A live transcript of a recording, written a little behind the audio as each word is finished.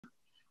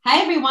Hi,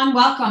 everyone.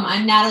 Welcome.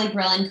 I'm Natalie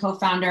Grillon,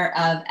 co-founder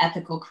of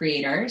Ethical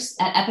Creators.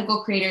 At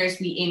Ethical Creators,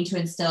 we aim to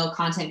instill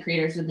content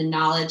creators with the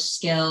knowledge,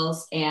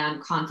 skills,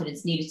 and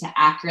confidence needed to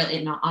accurately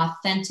and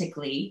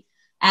authentically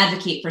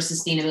advocate for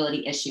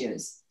sustainability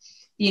issues.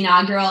 The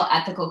inaugural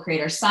Ethical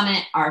Creator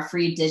Summit, our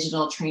free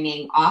digital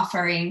training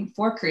offering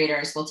for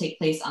creators, will take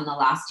place on the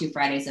last two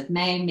Fridays of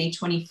May, May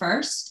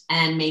 21st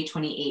and May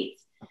 28th,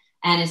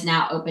 and is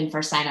now open for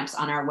signups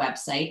on our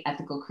website,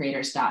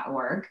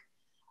 ethicalcreators.org.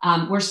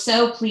 We're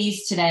so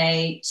pleased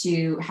today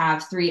to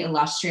have three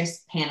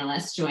illustrious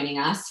panelists joining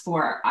us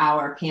for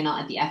our panel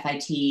at the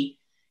FIT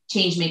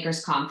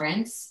Changemakers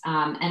Conference.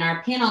 And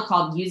our panel,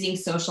 called Using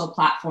Social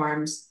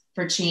Platforms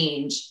for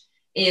Change,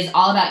 is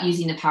all about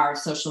using the power of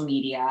social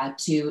media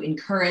to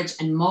encourage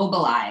and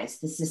mobilize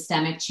the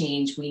systemic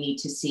change we need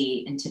to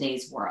see in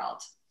today's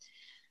world.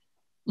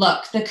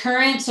 Look, the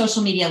current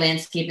social media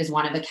landscape is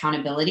one of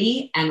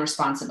accountability and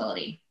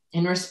responsibility.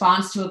 In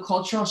response to a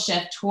cultural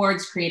shift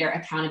towards creator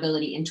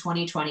accountability in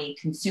 2020,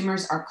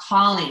 consumers are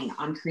calling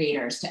on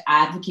creators to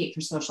advocate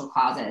for social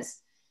causes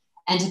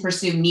and to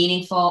pursue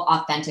meaningful,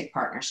 authentic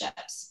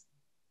partnerships.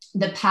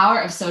 The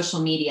power of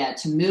social media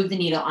to move the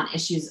needle on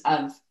issues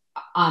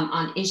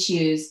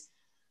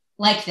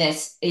like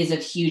this is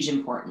of huge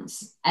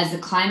importance. As the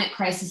climate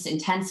crisis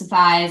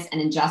intensifies and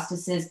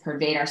injustices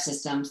pervade our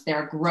systems, there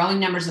are growing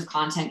numbers of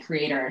content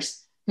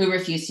creators who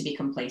refuse to be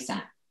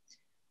complacent.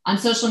 On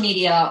social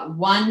media,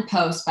 one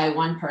post by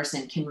one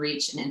person can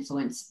reach and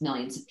influence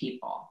millions of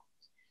people.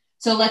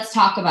 So let's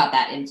talk about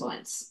that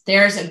influence.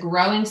 There's a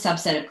growing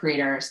subset of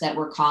creators that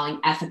we're calling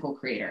ethical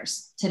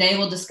creators. Today,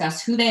 we'll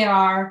discuss who they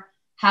are,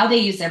 how they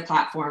use their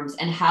platforms,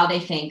 and how they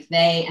think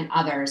they and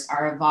others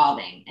are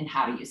evolving in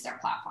how to use their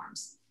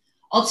platforms.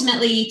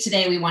 Ultimately,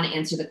 today, we want to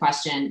answer the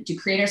question, do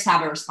creators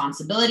have a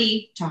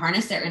responsibility to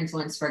harness their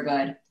influence for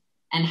good,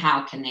 and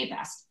how can they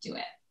best do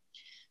it?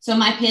 So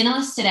my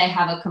panelists today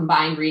have a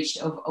combined reach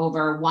of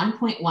over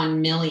 1.1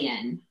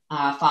 million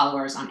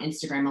followers on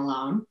Instagram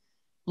alone.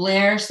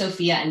 Blair,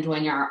 Sophia, and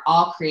Doina are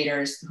all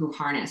creators who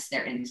harness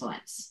their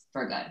influence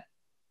for good.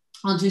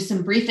 I'll do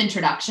some brief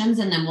introductions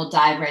and then we'll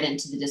dive right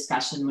into the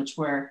discussion, which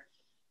we're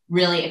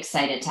really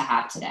excited to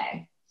have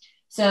today.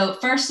 So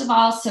first of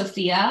all,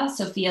 Sophia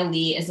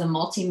Lee is a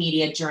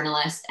multimedia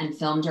journalist and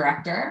film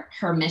director.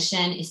 Her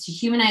mission is to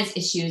humanize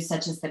issues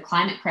such as the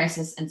climate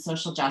crisis and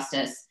social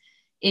justice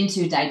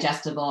into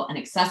digestible and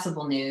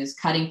accessible news,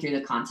 cutting through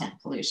the content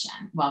pollution.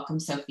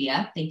 Welcome,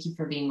 Sophia. Thank you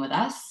for being with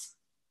us.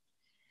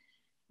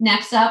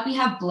 Next up, we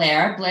have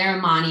Blair. Blair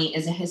Imani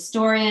is a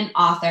historian,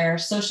 author,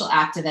 social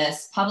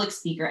activist, public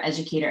speaker,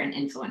 educator, and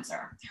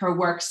influencer. Her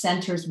work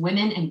centers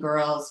women and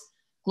girls,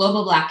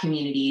 global Black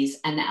communities,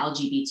 and the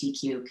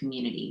LGBTQ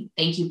community.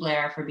 Thank you,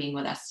 Blair, for being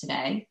with us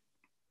today.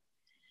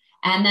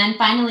 And then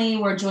finally,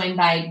 we're joined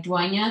by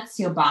Doina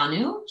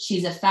Ciobanu.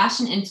 She's a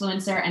fashion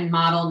influencer and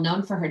model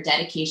known for her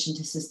dedication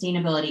to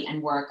sustainability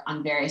and work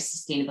on various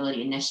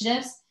sustainability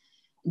initiatives.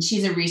 And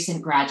she's a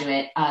recent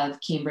graduate of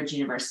Cambridge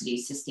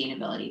University's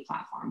sustainability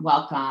platform.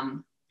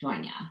 Welcome,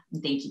 Doina,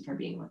 and thank you for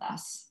being with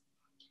us.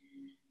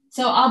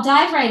 So I'll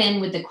dive right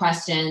in with the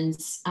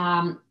questions.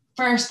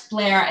 First,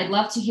 Blair, I'd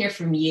love to hear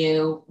from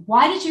you.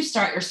 Why did you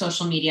start your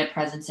social media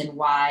presence and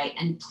why?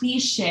 And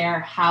please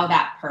share how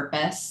that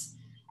purpose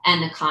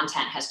and the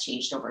content has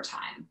changed over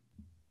time.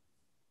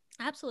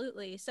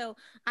 Absolutely. So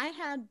I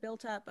had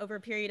built up over a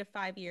period of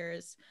 5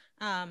 years,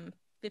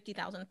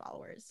 50,000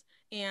 followers,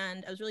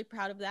 and I was really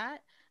proud of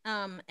that.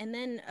 And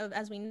then,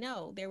 as we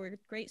know, there were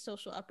great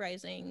social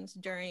uprisings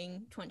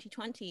during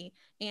 2020.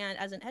 And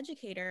as an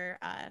educator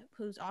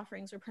whose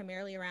offerings were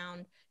primarily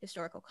around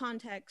historical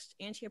context,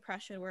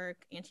 anti-oppression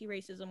work,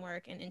 anti-racism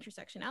work, and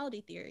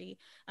intersectionality theory,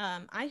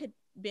 I had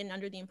been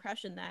under the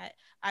impression that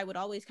I would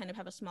always kind of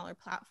have a smaller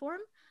platform.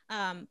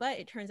 But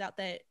it turns out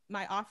that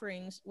my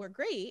offerings were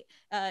great.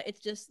 It's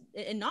just,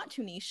 and not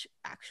too niche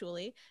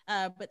actually,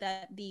 but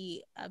that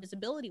the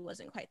visibility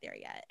wasn't quite there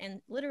yet.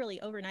 And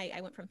literally overnight,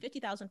 I went from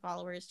 50,000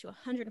 followers to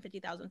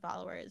 150,000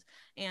 followers.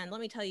 And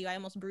let me tell you, I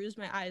almost bruised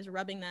my eyes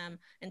rubbing them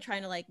and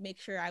trying to like make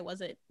sure I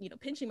wasn't,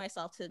 pinching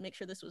myself to make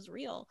sure this was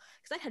real.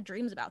 Because I had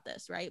dreams about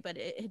this, right? But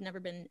it had never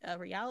been a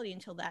reality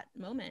until that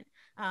moment.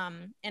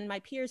 And my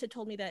peers had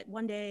told me that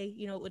one day,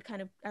 I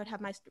would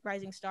have my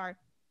rising star.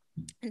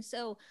 And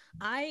so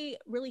I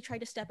really tried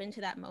to step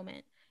into that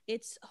moment.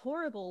 It's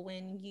horrible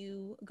when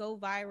you go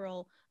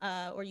viral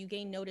or you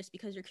gain notice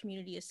because your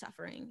community is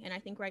suffering. And I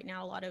think right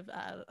now a lot of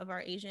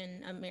our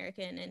Asian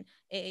American and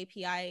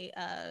AAPI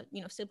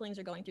siblings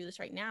are going through this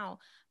right now.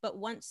 But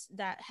once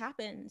that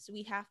happens,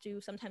 we have to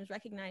sometimes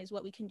recognize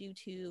what we can do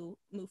to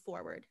move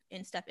forward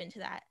and step into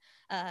that.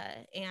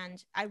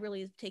 And I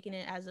really have taken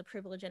it as a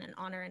privilege and an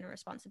honor and a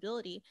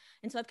responsibility.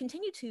 And so I've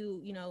continued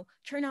to,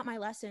 churn out my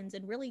lessons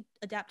and really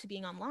adapt to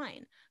being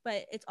online.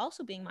 But it's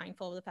also being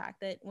mindful of the fact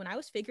that when I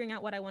was figuring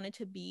out what I wanted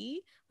to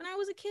be when I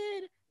was a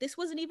kid, this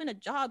wasn't even a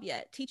job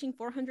yet. Teaching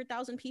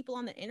 400,000 people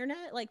on the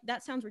internet, like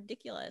that sounds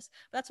ridiculous.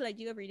 But that's what I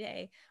do every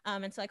day.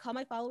 And so I call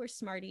my followers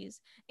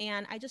Smarties.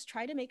 And I just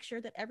try to make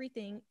sure that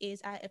everything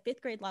is at a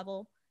 5th grade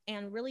level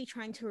and really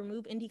trying to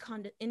remove any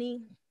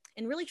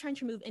and really trying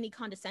to remove any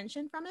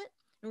condescension from it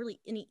and really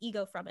any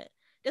ego from it.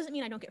 Doesn't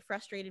mean I don't get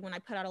frustrated when I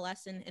put out a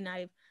lesson and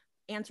I've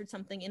answered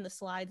something in the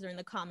slides or in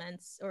the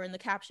comments or in the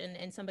caption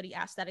and somebody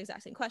asked that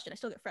exact same question. I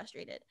still get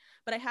frustrated,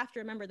 but I have to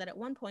remember that at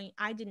one point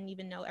I didn't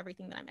even know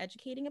everything that I'm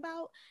educating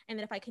about, and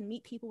that if I can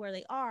meet people where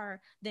they are,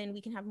 then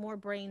we can have more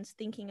brains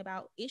thinking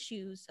about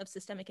issues of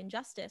systemic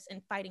injustice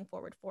and fighting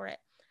forward for it.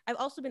 I've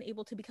also been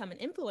able to become an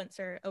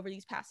influencer over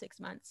these past 6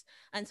 months.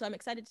 And so I'm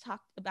excited to talk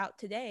about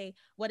today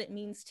what it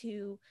means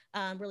to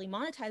really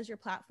monetize your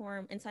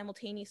platform and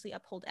simultaneously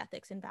uphold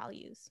ethics and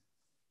values.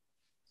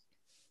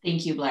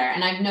 Thank you, Blair.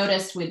 And I've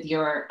noticed with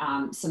your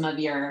some of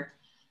your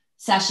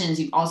sessions,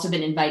 you've also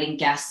been inviting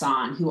guests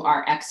on who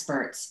are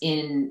experts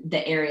in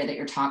the area that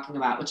you're talking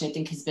about, which I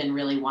think has been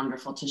really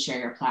wonderful to share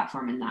your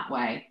platform in that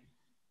way.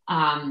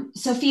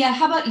 Sophia,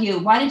 how about you?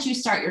 Why did you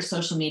start your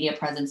social media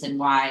presence, and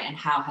why, and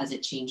how has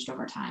it changed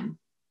over time?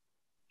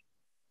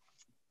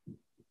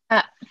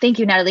 Thank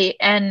you, Natalie.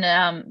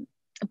 And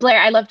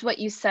Blair, I loved what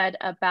you said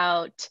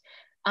about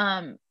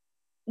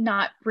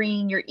not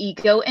bringing your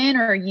ego in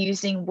or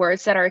using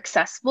words that are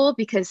accessible,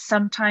 because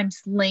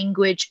sometimes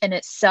language in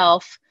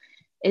itself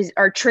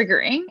are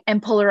triggering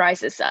and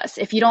polarizes us.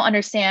 If you don't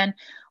understand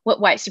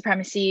what white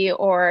supremacy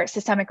or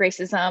systemic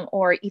racism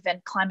or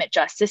even climate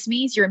justice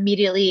means, you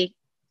immediately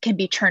can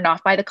be turned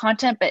off by the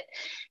content, but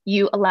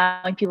you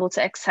allowing people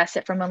to access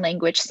it from a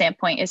language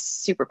standpoint is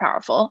super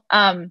powerful.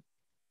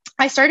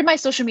 I started my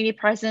social media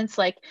presence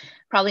like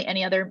probably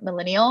any other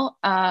millennial,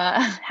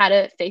 had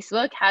a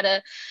Facebook, had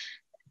a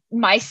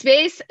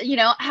MySpace,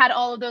 had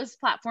all of those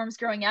platforms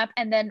growing up.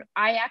 And then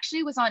I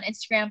actually was on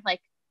Instagram,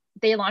 like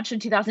they launched in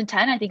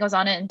 2010. I think I was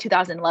on it in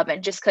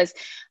 2011, just because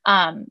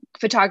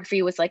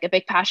photography was like a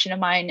big passion of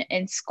mine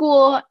in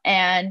school.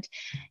 And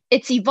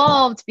it's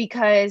evolved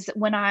because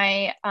when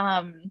I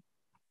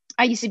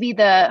used to be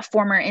the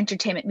former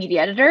entertainment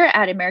media editor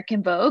at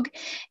American Vogue,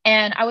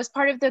 and I was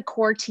part of the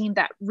core team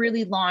that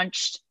really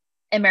launched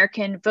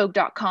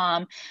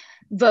AmericanVogue.com,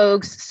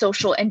 Vogue's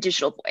social and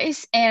digital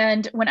voice.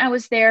 And when I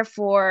was there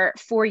for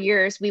 4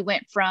 years, we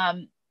went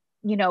from,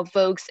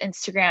 Vogue's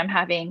Instagram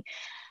having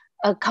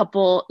a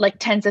couple, like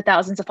tens of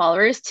thousands of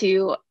followers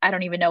to, I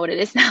don't even know what it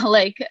is now,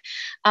 like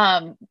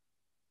 10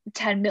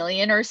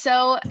 million or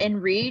so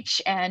in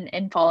reach and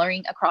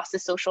following across the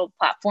social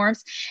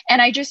platforms. And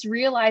I just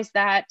realized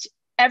that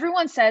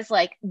everyone says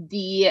like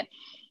the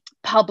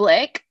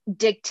public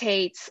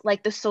dictates,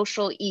 like the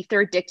social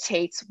ether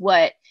dictates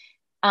what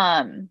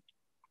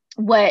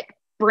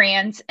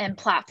brands and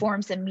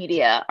platforms and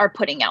media are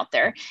putting out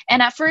there.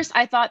 And at first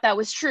I thought that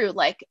was true.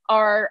 Like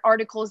our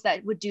articles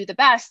that would do the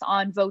best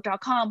on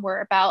Vogue.com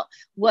were about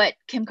what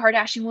Kim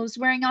Kardashian was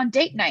wearing on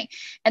date night.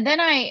 And then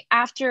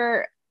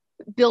after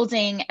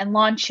building and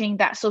launching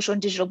that social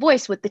and digital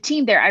voice with the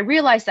team there, I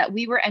realized that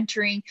we were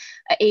entering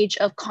an age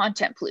of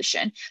content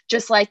pollution.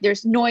 Just like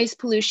there's noise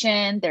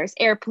pollution, there's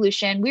air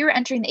pollution. We were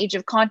entering the age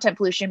of content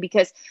pollution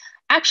because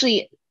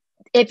actually,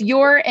 if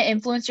you're an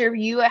influencer,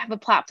 you have a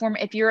platform,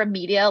 if you're a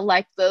media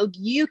like Vogue,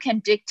 you can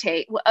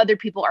dictate what other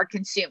people are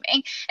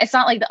consuming. It's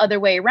not like the other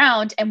way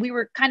around. And we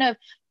were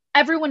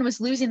everyone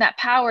was losing that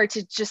power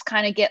to just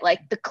kind of get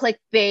like the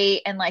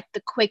clickbait and like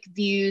the quick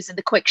views and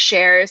the quick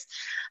shares.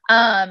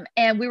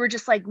 And we were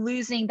just like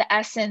losing the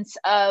essence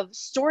of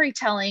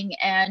storytelling,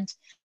 and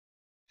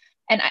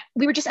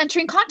we were just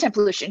entering content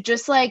pollution,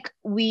 just like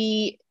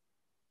we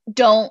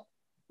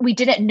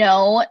didn't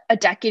know a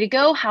decade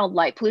ago how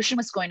light pollution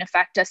was going to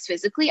affect us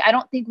physically. I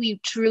don't think we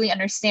truly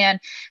understand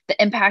the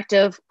impact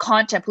of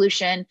content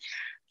pollution,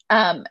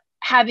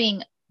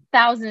 having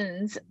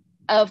thousands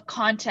of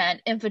content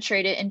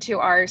infiltrated into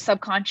our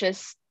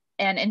subconscious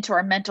and into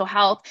our mental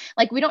health.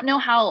 Like we don't know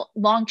how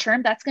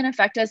long-term that's going to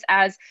affect us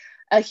as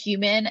a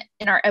human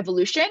in our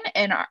evolution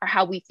and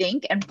how we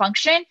think and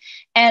function,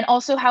 and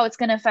also how it's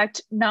going to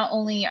affect not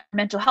only our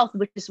mental health,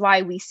 which is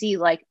why we see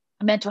like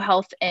mental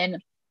health in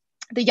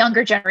the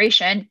younger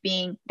generation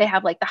being, they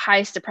have like the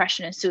highest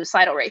depression and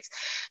suicidal rates.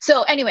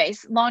 So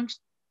anyways,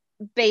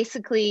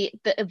 basically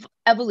the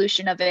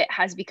evolution of it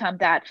has become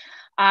that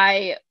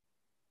I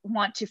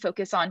want to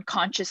focus on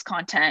conscious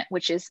content,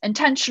 which is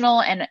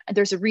intentional. And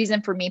there's a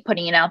reason for me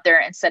putting it out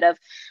there instead of,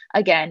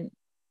 again,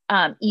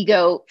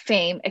 ego,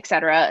 fame,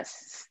 etc.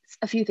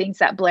 A few things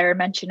that Blair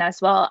mentioned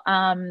as well.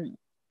 And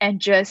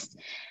just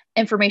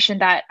information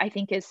that I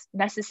think is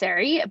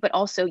necessary, but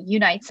also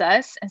unites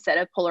us instead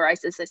of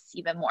polarizes us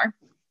even more.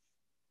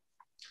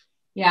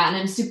 Yeah, and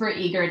I'm super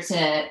eager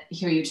to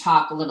hear you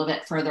talk a little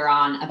bit further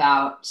on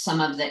about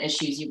some of the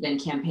issues you've been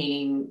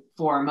campaigning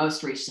for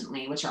most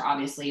recently, which are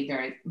obviously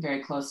very,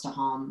 very close to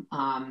home.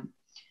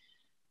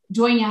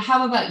 Doina,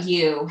 how about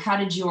you? How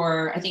did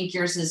I think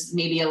yours is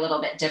maybe a little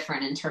bit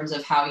different in terms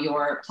of how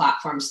your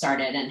platform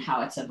started and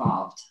how it's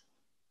evolved.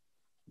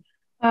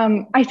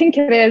 I think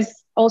it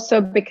is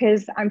also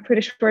because I'm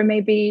pretty sure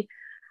maybe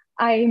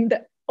I'm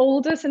the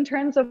oldest in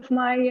terms of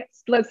my,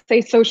 let's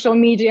say, social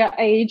media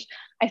age.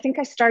 I think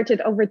I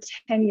started over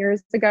 10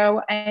 years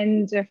ago.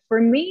 And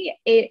for me,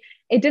 it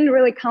didn't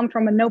really come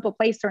from a noble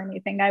place or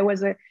anything. I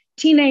was a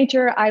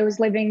teenager, I was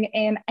living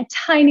in a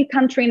tiny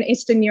country in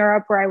Eastern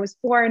Europe where I was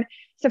born.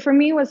 So for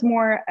me, it was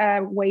more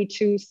a way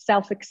to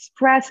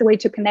self-express, a way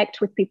to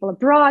connect with people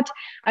abroad.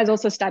 I was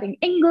also studying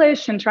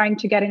English and trying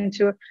to get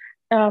into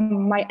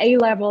my A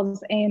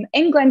levels in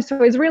England. So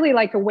it was really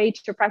like a way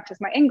to practice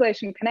my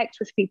English and connect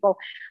with people.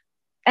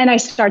 And I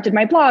started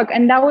my blog,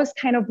 and that was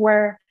kind of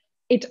where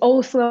it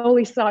all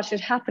slowly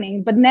started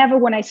happening. But never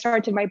when I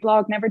started my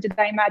blog, never did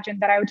I imagine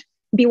that I would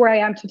be where I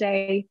am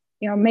today,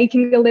 you know,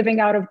 making a living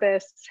out of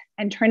this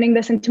and turning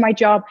this into my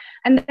job.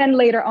 And then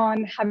later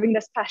on, having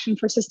this passion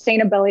for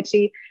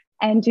sustainability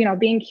and, you know,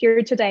 being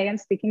here today and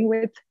speaking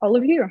with all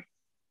of you.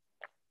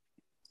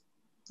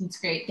 That's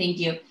great. Thank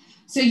you.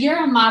 So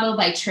you're a model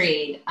by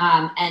trade,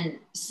 and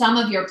some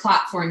of your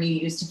platform you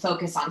use to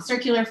focus on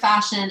circular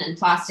fashion and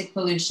plastic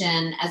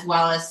pollution, as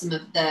well as some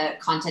of the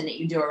content that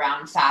you do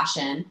around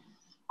fashion.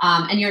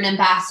 And you're an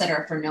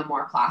ambassador for No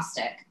More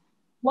Plastic.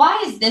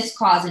 Why is this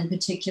cause in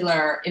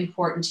particular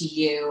important to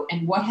you?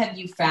 And what have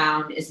you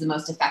found is the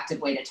most effective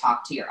way to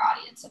talk to your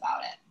audience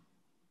about it?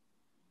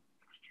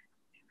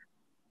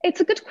 It's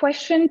a good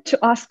question to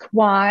ask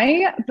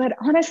why, but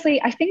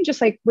honestly, I think just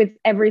like with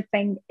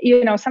everything,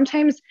 you know,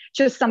 sometimes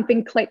just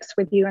something clicks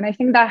with you. And I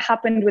think that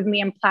happened with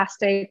me in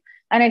plastic.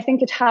 And I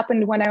think it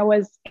happened when I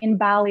was in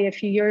Bali a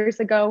few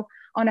years ago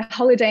on a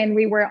holiday, and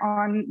we were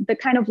on the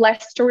kind of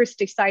less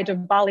touristy side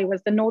of Bali,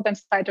 was the northern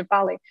side of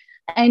Bali.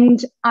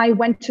 And I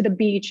went to the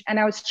beach and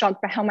I was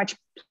shocked by how much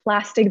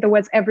plastic there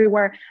was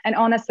everywhere. And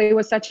honestly, it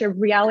was such a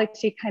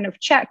reality kind of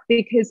check,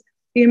 because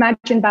you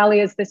imagine Bali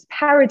as this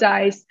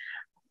paradise,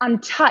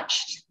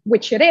 untouched,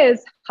 which it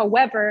is.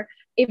 However,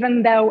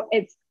 even though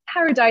it's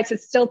paradise,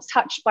 it's still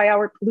touched by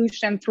our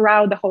pollution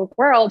throughout the whole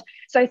world.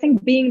 So I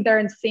think being there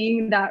and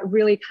seeing that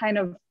really kind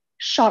of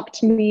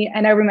shocked me.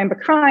 And I remember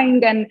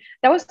crying. And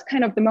that was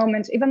kind of the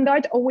moment, even though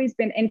I'd always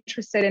been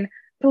interested in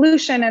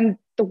pollution and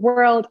the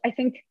world. I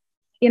think,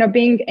 you know,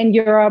 being in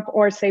Europe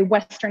or say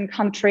Western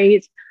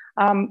countries,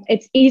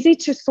 it's easy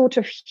to sort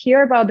of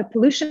hear about the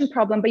pollution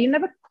problem, but you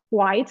never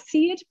quite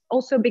see it,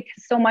 also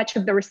because so much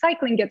of the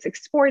recycling gets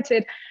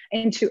exported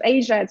into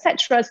Asia,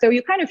 etc. So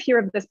you kind of hear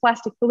of this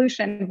plastic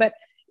pollution, but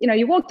you know,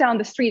 you walk down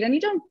the street and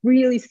you don't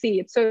really see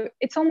it. So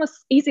it's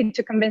almost easy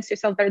to convince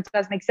yourself that it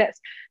doesn't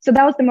exist. So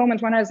that was the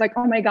moment when I was like,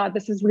 oh my God,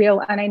 this is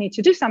real and I need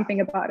to do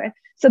something about it.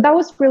 So that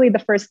was really the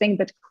first thing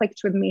that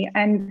clicked with me.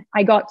 And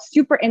I got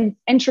super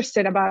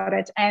interested about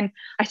it. And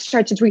I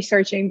started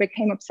researching,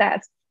 became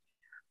obsessed.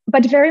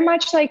 But very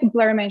much like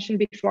Blair mentioned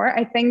before,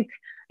 I think,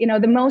 you know,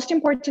 the most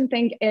important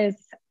thing is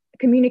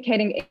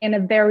communicating in a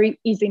very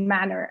easy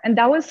manner. And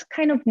that was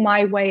kind of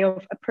my way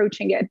of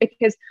approaching it,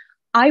 because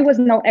I was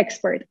no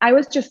expert. I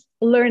was just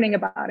learning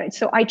about it.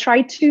 So I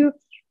tried to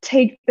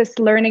take this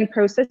learning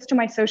process to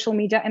my social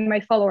media and my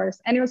followers.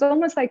 And it was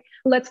almost like,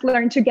 let's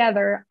learn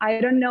together.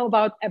 I don't know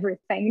about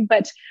everything,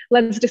 but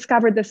let's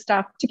discover this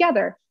stuff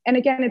together. And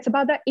again, it's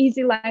about that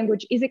easy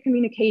language, easy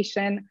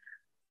communication.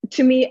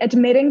 To me,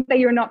 admitting that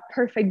you're not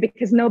perfect,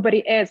 because nobody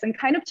is, and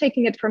kind of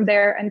taking it from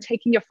there and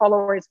taking your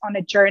followers on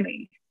a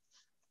journey.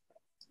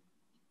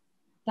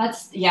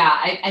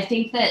 I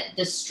think that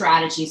the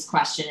strategies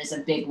question is a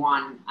big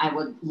one I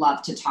would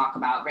love to talk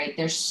about, right?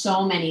 There's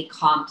so many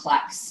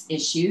complex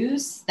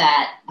issues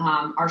that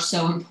are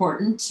so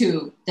important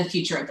to the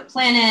future of the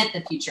planet,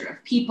 the future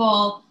of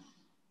people.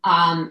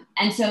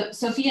 And so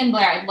Sophia and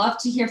Blair, I'd love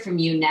to hear from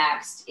you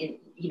next.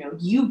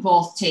 You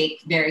both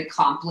take very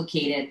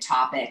complicated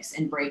topics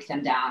and break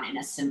them down in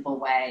a simple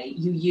way.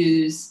 You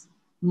use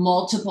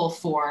multiple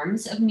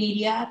forms of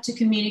media to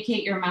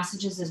communicate your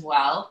messages as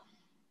well.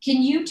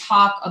 Can you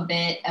talk a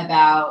bit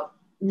about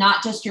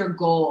not just your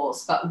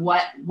goals, but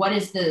what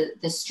is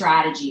the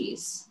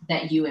strategies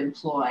that you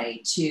employ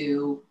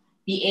to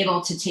be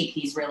able to take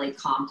these really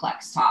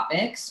complex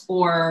topics,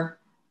 or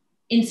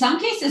in some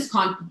cases,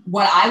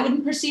 what I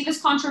wouldn't perceive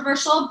as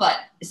controversial, but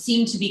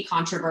seem to be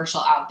controversial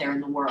out there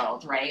in the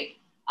world, right?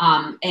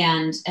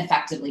 And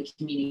effectively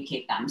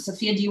communicate them.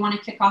 Sophia, do you want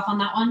to kick off on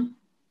that one?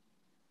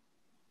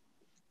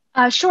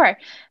 Sure.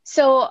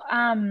 So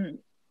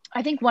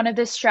I think one of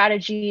the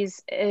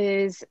strategies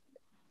is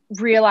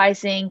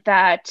realizing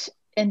that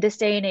in this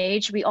day and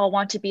age, we all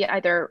want to be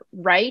either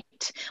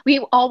right. We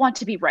all want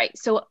to be right.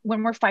 So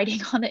when we're fighting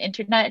on the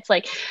internet,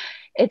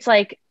 it's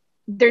like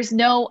there's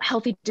no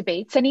healthy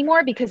debates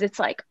anymore, because it's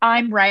like,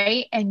 I'm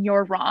right and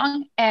you're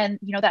wrong. And,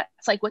 you know,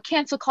 that's like what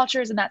cancel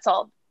culture is, and that's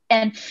all.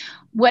 And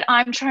what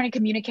I'm trying to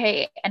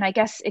communicate, and I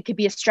guess it could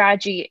be a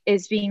strategy,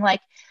 is being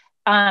like,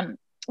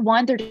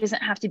 one, there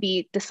doesn't have to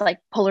be this like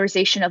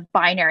polarization of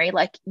binary,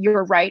 like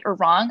you're right or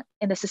wrong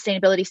in the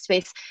sustainability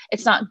space.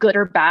 It's not good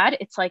or bad.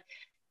 It's like,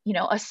 you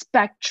know, a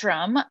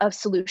spectrum of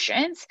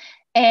solutions.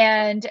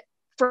 And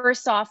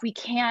first off, we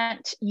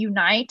can't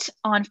unite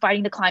on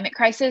fighting the climate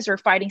crisis or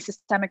fighting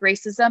systemic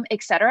racism,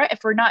 et cetera,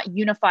 if we're not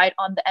unified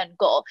on the end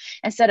goal.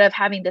 Instead of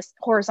having this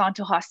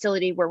horizontal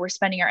hostility where we're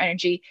spending our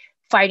energy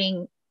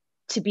fighting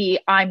to be,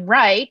 I'm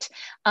right,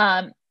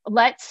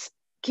 let's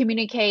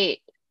communicate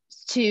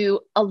to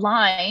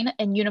align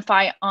and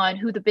unify on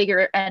who the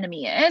bigger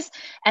enemy is,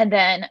 and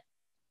then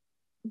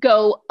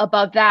go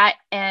above that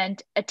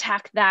and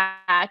attack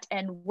that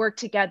and work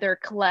together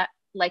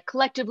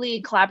collectively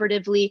and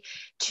collaboratively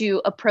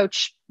to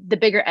approach the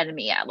bigger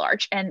enemy at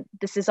large. And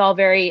this is all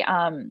very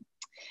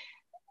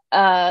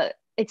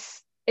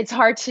it's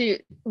hard to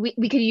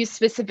we could use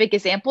specific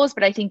examples,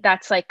 but I think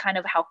that's like kind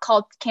of how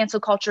cancel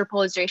culture,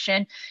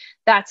 polarization,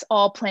 that's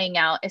all playing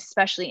out,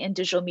 especially in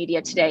digital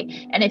media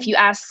today. And if you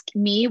ask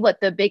me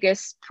what the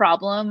biggest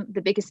problem,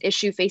 the biggest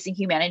issue facing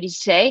humanity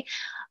today,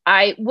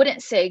 I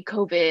wouldn't say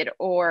COVID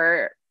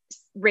or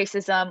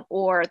racism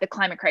or the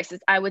climate crisis.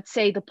 I would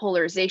say the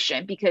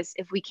polarization, because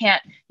if we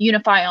can't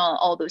unify on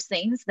all those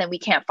things, then we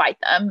can't fight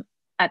them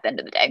at the end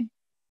of the day.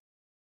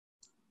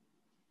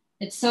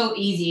 It's so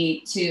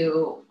easy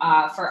to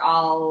for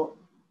all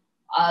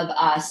of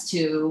us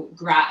to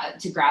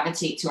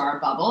gravitate to our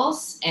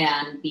bubbles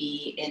and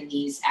be in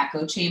these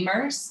echo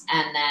chambers,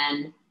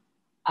 and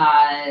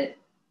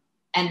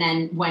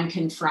then when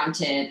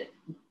confronted,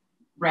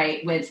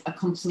 right, with a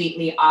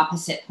completely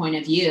opposite point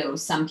of view,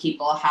 some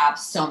people have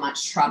so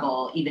much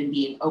trouble even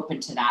being open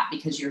to that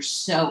because you're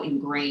so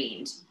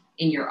ingrained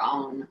in your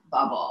own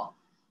bubble.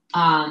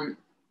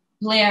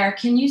 Blair,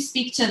 can you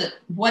speak to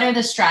what are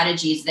the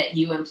strategies that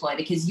you employ?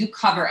 Because you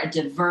cover a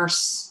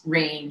diverse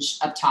range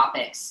of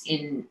topics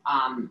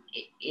on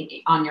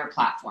your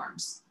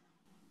platforms.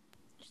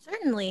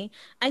 Certainly.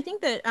 I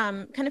think that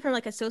kind of from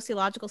like a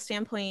sociological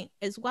standpoint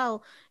as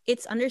well,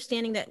 it's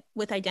understanding that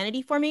with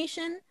identity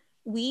formation,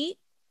 we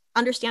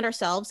understand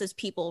ourselves as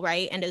people,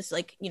 right? And as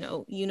like,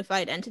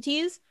 unified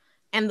entities,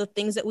 and the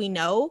things that we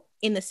know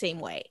in the same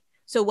way.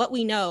 So what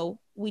we know,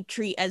 we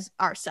treat as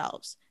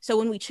ourselves. So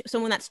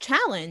when that's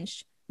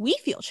challenged, we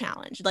feel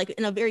challenged, like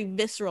in a very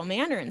visceral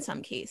manner in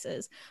some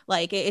cases.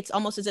 Like it's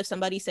almost as if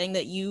somebody's saying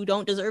that you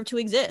don't deserve to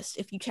exist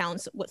if you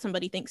challenge what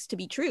somebody thinks to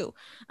be true.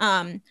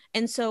 And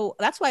so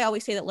that's why I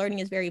always say that learning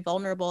is very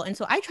vulnerable. And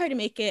so I try to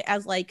make it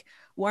as like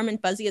warm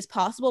and fuzzy as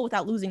possible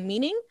without losing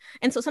meaning.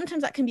 And so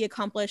sometimes that can be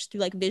accomplished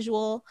through like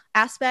visual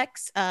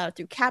aspects,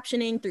 through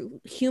captioning,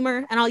 through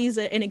humor. And I'll use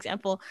an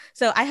example.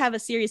 So I have a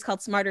series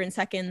called Smarter in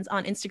Seconds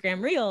on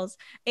Instagram Reels.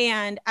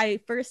 And I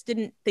first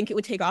didn't think it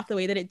would take off the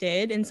way that it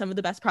did. And some of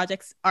the best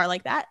projects are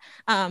like that.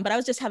 But I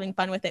was just having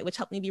fun with it, which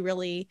helped me be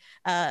really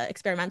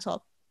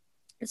experimental.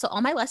 So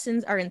all my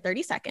lessons are in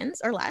 30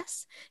 seconds or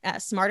less,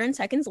 smarter in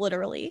seconds,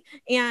 literally.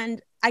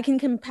 And I can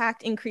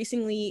compact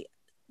increasingly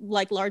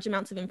like large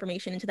amounts of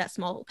information into that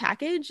small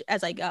package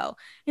as I go.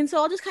 And so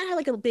I'll just kind of have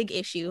like a big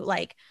issue,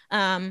 like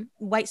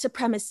white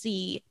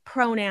supremacy,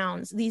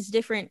 pronouns, these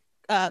different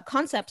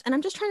concepts. And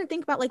I'm just trying to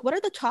think about like, what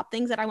are the top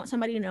things that I want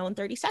somebody to know in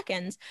 30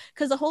 seconds?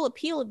 Because the whole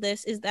appeal of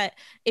this is that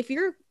if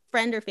your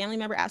friend or family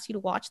member asks you to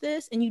watch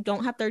this and you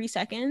don't have 30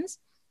 seconds,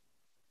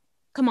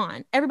 come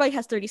on, everybody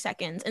has 30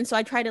 seconds. And so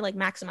I try to like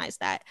maximize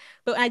that.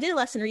 But I did a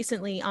lesson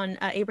recently on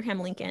Abraham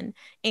Lincoln,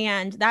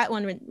 and that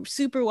one went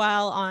super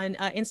well on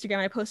Instagram.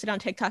 I posted on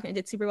TikTok and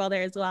it did super well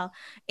there as well.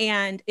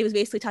 And it was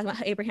basically talking about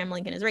how Abraham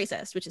Lincoln is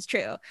racist, which is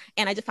true.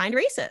 And I defined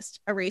racist.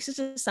 A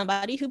racist is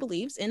somebody who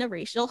believes in a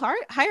racial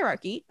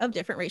hierarchy of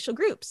different racial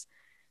groups.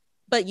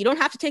 But you don't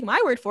have to take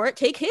my word for it,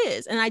 take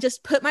his. And I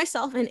just put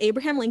myself in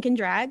Abraham Lincoln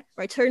drag,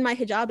 where I turned my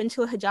hijab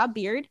into a hijab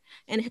beard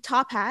and a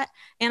top hat.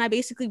 And I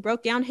basically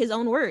broke down his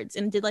own words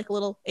and did like a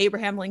little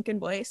Abraham Lincoln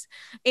voice.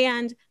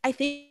 And I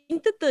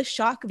think that the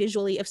shock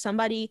visually of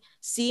somebody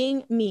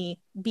seeing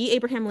me be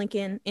Abraham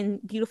Lincoln in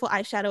beautiful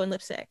eyeshadow and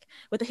lipstick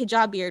with a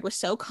hijab beard was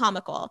so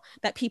comical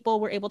that people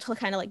were able to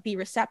kind of like be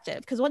receptive.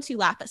 Because once you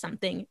laugh at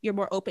something, you're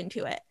more open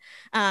to it.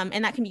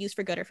 And that can be used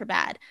for good or for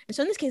bad. And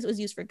so in this case, it was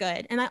used for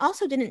good. And I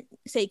also didn't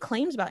say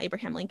claims about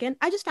Abraham Lincoln.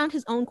 I just found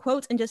his own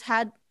quotes and just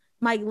had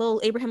my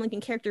little Abraham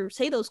Lincoln character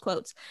say those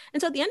quotes.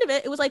 And so at the end of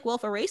it, it was like, well,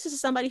 if a racist is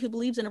somebody who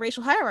believes in a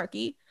racial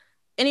hierarchy,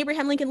 and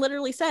Abraham Lincoln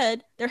literally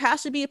said, there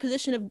has to be a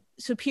position of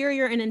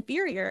superior and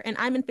inferior, and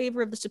I'm in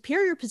favor of the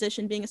superior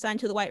position being assigned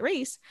to the white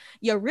race.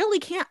 You really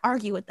can't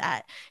argue with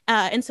that.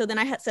 And so then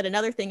I had said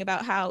another thing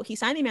about how he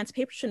signed the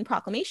Emancipation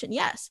Proclamation,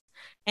 yes.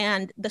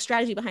 And the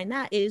strategy behind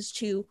that is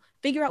to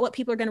figure out what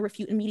people are going to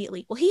refute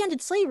immediately. Well, he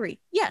ended slavery.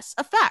 Yes,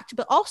 a fact.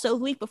 But also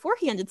the week before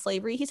he ended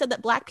slavery, he said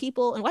that Black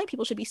people and white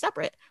people should be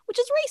separate, which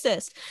is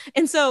racist.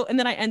 And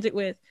then I end it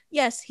with,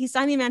 yes, he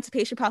signed the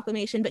Emancipation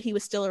Proclamation, but he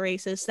was still a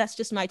racist. That's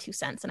just my 2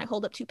 cents. And I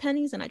hold up 2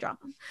 pennies and I drop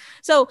them.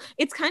 So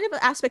it's kind of an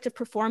aspect of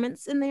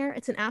performance in there.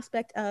 It's an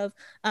aspect of,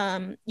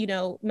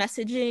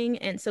 messaging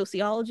and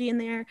sociology in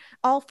there,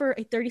 all for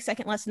a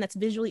 30-second lesson that's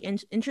visually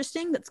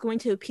interesting, that's going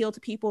to appeal to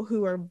people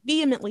who are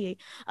vehemently,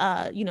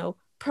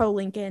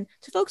 pro-Lincoln,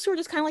 to folks who are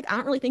just kind of like, I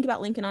don't really think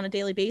about Lincoln on a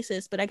daily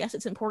basis, but I guess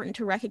it's important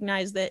to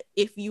recognize that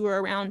if you were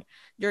around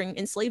during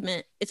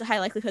enslavement, it's a high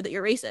likelihood that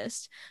you're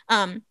racist.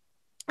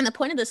 And the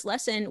point of this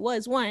lesson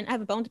was, one, I have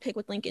a bone to pick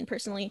with Lincoln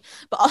personally,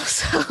 but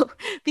also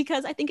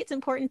because I think it's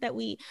important that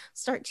we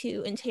start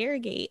to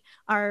interrogate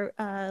our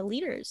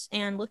leaders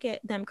and look at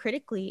them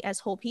critically as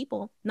whole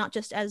people, not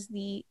just as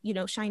the,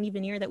 shiny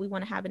veneer that we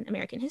want to have in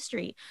American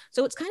history.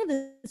 So it's kind of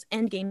this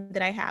end game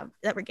that I have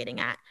that we're getting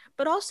at,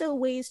 but also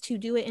ways to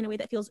do it in a way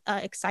that feels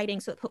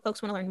exciting so that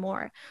folks want to learn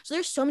more. So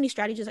there's so many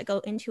strategies that go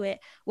into it,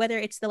 whether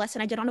it's the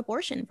lesson I did on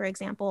abortion, for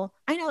example.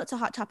 I know it's a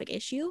hot topic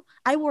issue.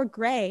 I wore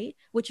gray,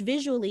 which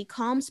visually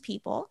calms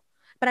people,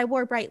 but I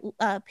wore bright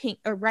pink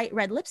or bright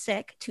red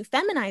lipstick to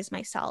feminize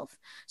myself.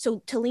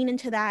 So to lean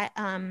into that,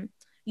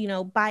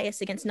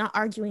 bias against not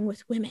arguing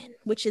with women,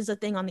 which is a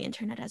thing on the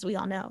internet, as we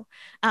all know.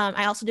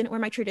 I also didn't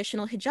wear my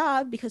traditional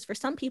hijab because for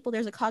some people,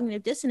 there's a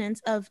cognitive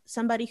dissonance of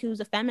somebody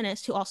who's a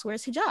feminist who also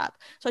wears hijab.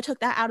 So I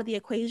took that out of the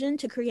equation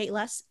to create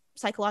less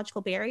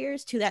psychological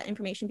barriers to that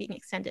information being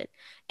extended.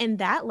 And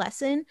that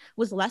lesson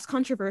was less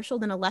controversial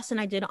than a lesson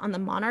I did on the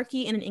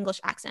monarchy in an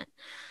English accent,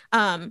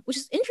 which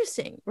is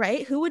interesting,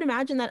 right? Who would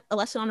imagine that a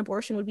lesson on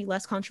abortion would be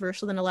less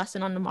controversial than a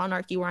lesson on the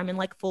monarchy where I'm in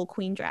like full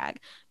queen drag?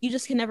 You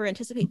just can never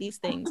anticipate these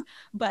things.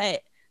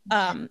 But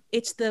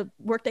it's the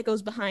work that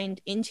goes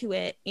behind into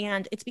it.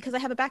 And it's because I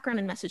have a background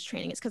in message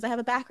training. It's because I have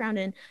a background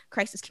in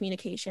crisis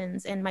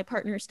communications, and my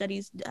partner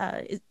studies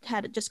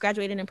had just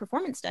graduated in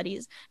performance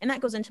studies, and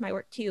that goes into my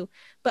work too.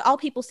 But all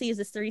people see is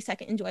this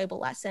 30-second enjoyable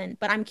lesson,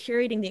 but I'm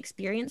curating the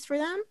experience for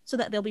them so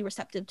that they'll be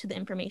receptive to the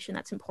information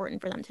that's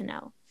important for them to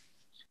know.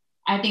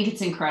 I think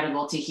it's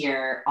incredible to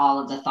hear all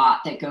of the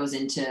thought that goes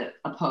into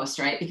a post,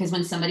 right? Because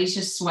when somebody's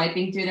just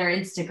swiping through their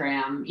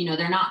Instagram,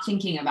 they're not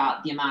thinking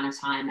about the amount of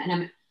time.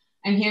 And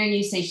I'm hearing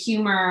you say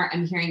humor.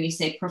 I'm hearing you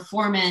say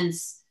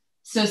performance,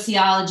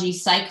 sociology,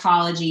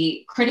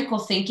 psychology, critical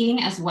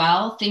thinking as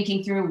well,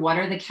 thinking through what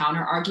are the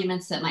counter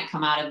arguments that might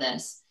come out of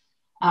this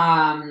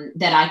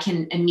that I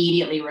can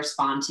immediately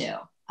respond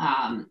to.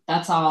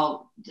 That's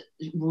all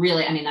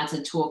really, that's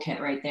a toolkit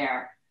right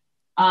there.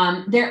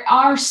 There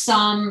are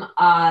some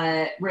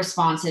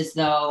responses,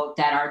 though,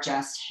 that are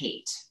just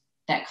hate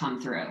that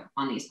come through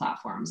on these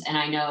platforms. And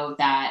I know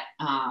that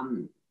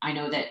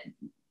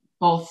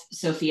both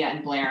Sophia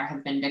and Blair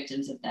have been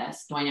victims of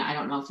this. Doina, I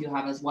don't know if you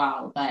have as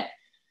well, but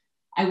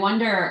I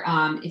wonder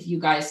if you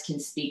guys can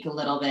speak a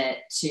little bit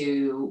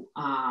to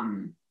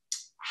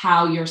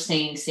how you're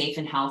staying safe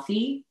and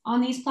healthy on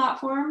these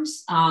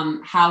platforms.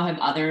 How have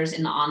others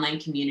in the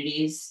online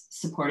communities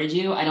supported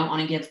you? I don't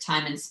want to give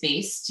time and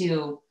space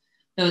to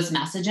those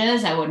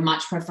messages. I would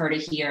much prefer to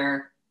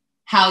hear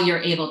how you're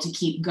able to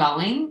keep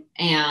going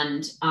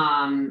and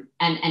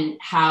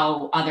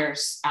how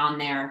others on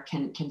there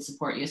can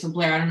support you. So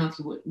Blair, I don't know if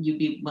you'd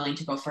be willing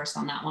to go first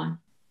on that one.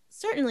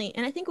 Certainly.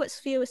 And I think what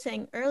Sophia was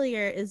saying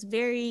earlier is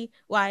very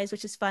wise,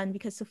 which is fun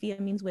because Sophia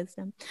means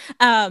wisdom.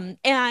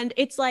 And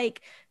it's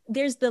like,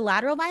 there's the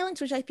lateral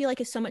violence, which I feel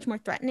like is so much more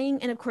threatening.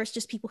 And of course,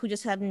 just people who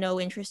just have no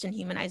interest in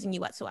humanizing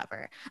you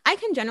whatsoever. I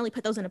can generally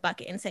put those in a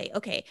bucket and say,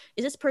 okay,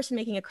 is this person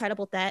making a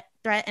credible threat?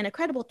 And a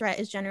credible threat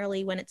is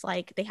generally when it's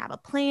like they have a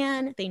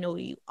plan, they know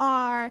who you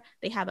are,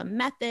 they have a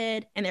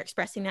method, and they're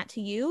expressing that to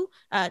you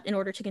in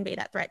order to convey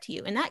that threat to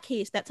you. In that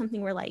case, that's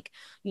something where like,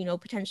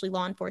 potentially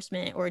law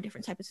enforcement or a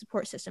different type of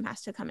support system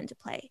has to come into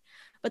play.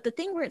 But the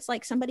thing where it's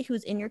like somebody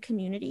who's in your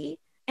community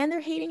and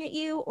they're hating at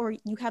you, or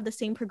you have the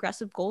same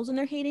progressive goals and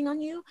they're hating on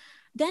you,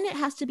 then it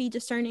has to be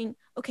discerning,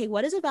 okay,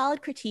 what is a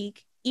valid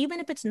critique, even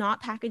if it's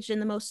not packaged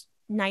in the most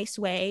nice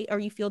way or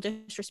you feel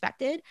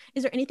disrespected?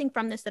 Is there anything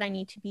from this that I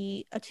need to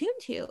be attuned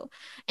to?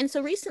 And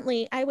so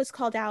recently I was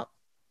called out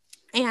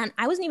and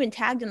I wasn't even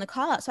tagged in the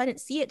call out, so I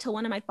didn't see it till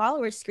one of my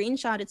followers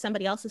screenshotted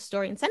somebody else's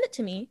story and sent it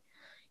to me.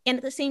 And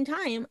at the same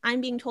time, I'm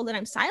being told that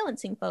I'm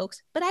silencing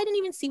folks, but I didn't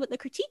even see what the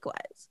critique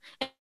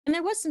was. And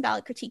there was some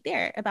valid critique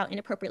there about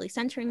inappropriately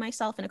centering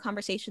myself in a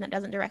conversation that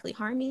doesn't directly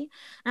harm me.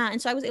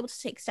 And so I was able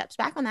to take steps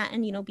back on that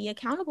and, be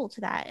accountable to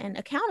that. And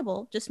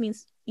accountable just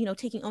means,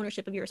 taking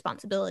ownership of your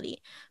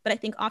responsibility. But I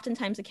think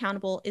oftentimes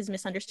accountable is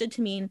misunderstood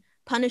to mean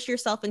punish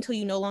yourself until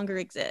you no longer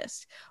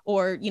exist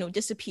or,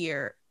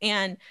 disappear.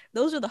 And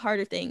those are the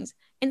harder things.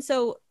 And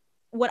so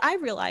what I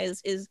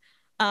realized is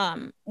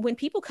when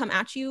people come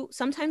at you,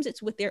 sometimes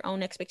it's with their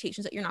own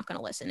expectations that you're not going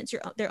to listen. It's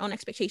their own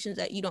expectations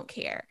that you don't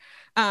care.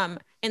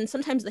 And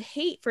sometimes the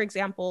hate, for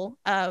example,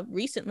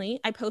 recently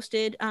I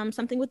posted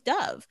something with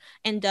Dove,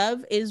 and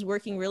Dove is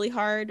working really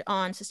hard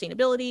on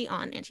sustainability,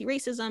 on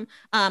anti-racism.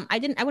 I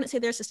wouldn't say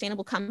they're a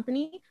sustainable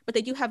company, but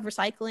they do have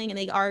recycling and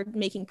they are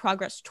making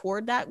progress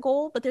toward that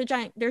goal, but they're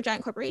a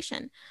giant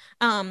corporation.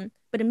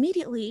 But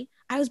immediately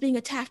I was being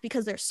attacked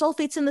because there's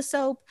sulfates in the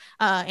soap.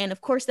 And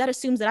of course that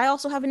assumes that I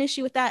also have an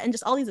issue with that, and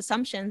just all these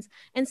assumptions.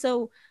 And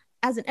so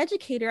as an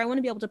educator, I want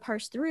to be able to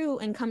parse through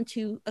and come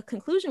to a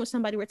conclusion with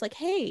somebody where it's like,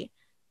 hey,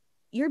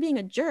 you're being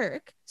a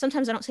jerk.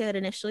 Sometimes I don't say that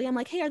initially. I'm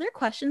like, hey, are there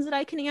questions that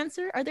I can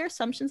answer? Are there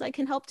assumptions I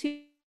can help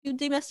to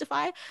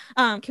demystify?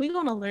 Can we go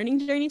on a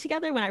learning journey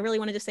together, when I really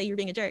wanted to say you're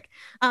being a jerk?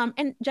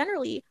 And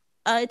generally,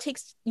 it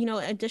takes,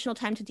 additional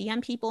time to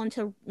DM people and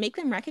to make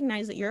them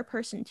recognize that you're a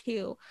person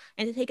too,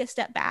 and to take a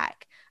step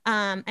back.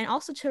 And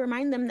also to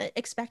remind them that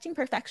expecting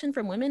perfection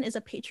from women is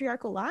a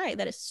patriarchal lie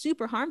that is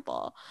super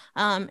harmful.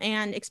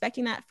 And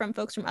expecting that from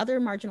folks from other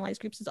marginalized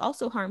groups is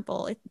also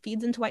harmful. It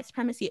feeds into white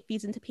supremacy, it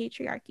feeds into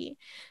patriarchy.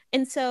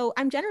 And so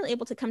I'm generally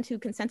able to come to a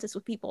consensus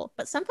with people,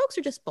 but some folks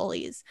are just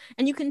bullies.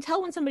 And you can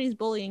tell when somebody's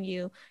bullying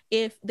you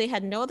if they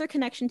had no other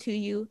connection to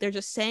you, they're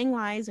just saying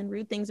lies and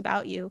rude things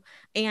about you,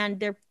 and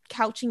they're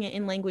couching it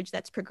in language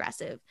that's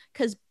progressive,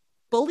 because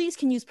bullies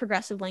can use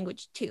progressive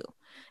language too.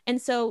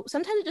 And so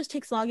sometimes it just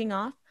takes logging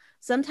off.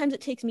 Sometimes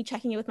it takes me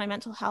checking it with my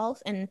mental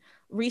health. And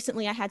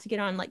recently I had to get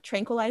on like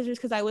tranquilizers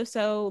because I was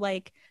so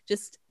like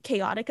just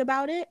chaotic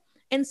about it.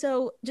 And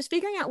so just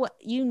figuring out what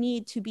you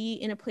need to be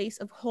in a place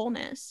of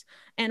wholeness,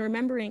 and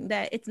remembering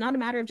that it's not a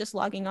matter of just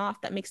logging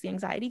off that makes the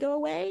anxiety go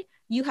away.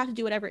 You have to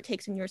do whatever it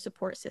takes in your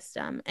support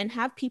system, and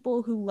have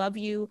people who love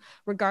you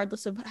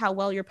regardless of how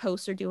well your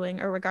posts are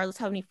doing or regardless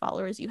how many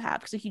followers you have.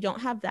 Because if you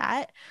don't have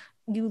that,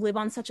 you live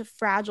on such a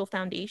fragile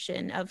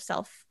foundation of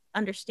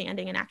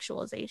self-understanding and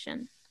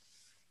actualization.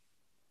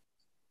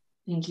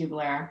 Thank you,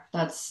 Blair.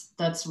 That's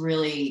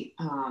really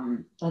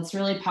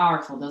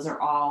powerful. Those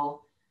are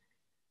all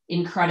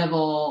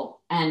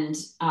incredible, and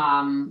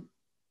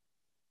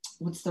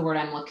what's the word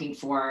I'm looking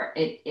for?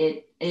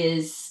 It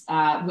is.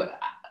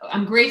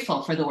 I'm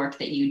grateful for the work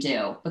that you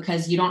do,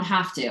 because you don't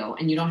have to,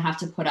 and you don't have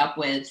to put up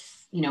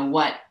with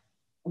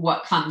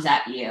what comes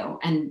at you,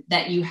 and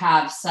that you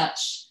have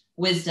such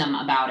wisdom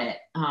about it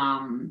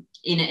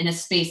in a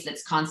space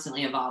that's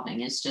constantly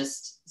evolving. Is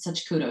just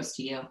such kudos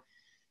to you.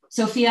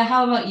 Sophia,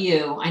 how about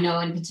you? I know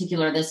in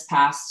particular this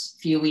past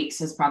few weeks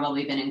has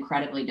probably been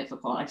incredibly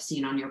difficult. I've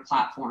seen on your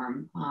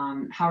platform.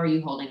 How are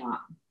you holding up?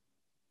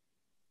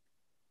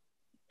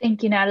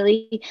 Thank you,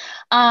 Natalie.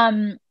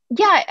 Yeah,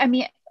 I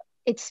mean,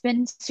 it's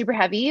been super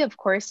heavy, of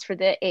course, for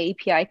the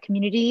AAPI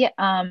community.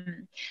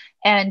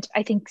 And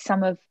I think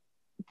some of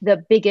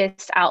the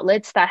biggest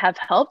outlets that have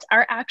helped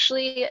are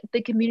actually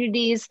the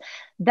communities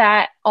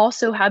that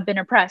also have been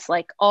oppressed.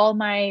 Like all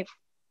my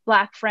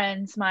Black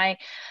friends,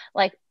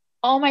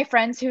 all my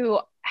friends who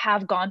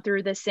have gone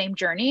through the same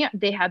journey,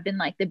 they have been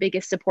like the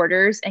biggest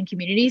supporters and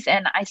communities.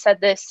 And I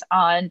said this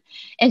on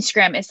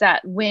Instagram, is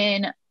that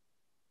when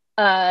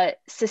a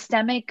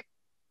systemic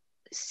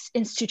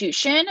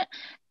institution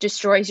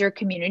destroys your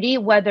community,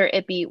 whether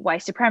it be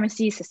white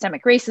supremacy,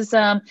 systemic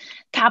racism,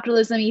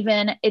 capitalism,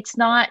 even, it's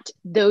not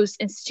those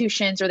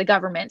institutions or the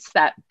governments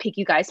that pick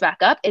you guys back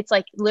up. It's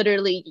like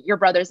literally your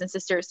brothers and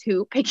sisters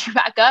who pick you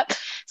back up.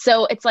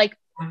 So it's like,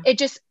 it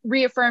just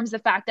reaffirms the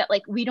fact that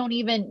like we don't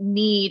even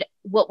need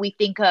what we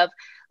think of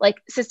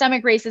like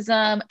systemic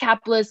racism,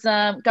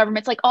 capitalism,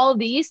 governments, like all of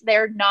these,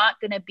 they're not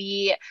going to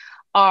be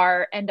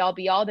our end all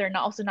be all. They're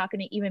not also not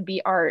going to even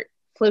be our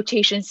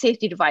flotation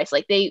safety device.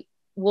 Like they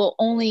will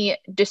only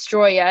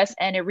destroy us,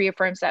 and it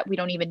reaffirms that we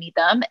don't even need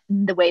them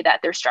in the way that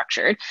they're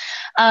structured.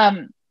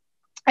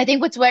 I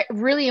think what's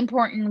really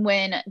important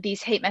when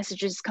these hate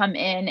messages come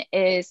in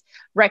is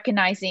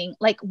recognizing,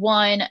 like,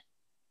 one,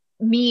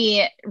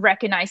 me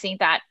recognizing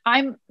that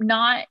I'm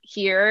not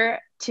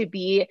here to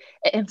be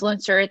an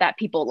influencer that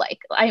people like.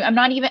 I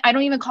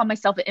don't even call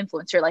myself an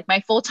influencer. Like my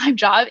full-time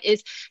job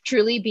is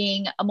truly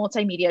being a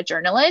multimedia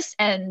journalist,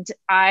 and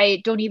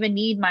I don't even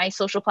need my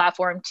social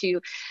platform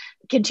to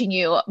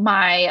continue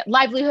my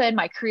livelihood,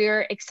 my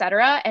career,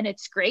 etc. And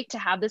it's great to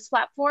have this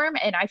platform,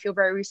 and I feel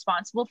very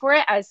responsible for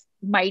it, as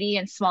mighty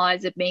and small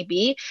as it may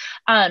be.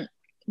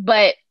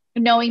 But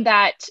knowing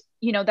that,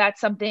 that's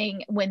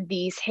something, when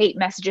these hate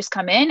messages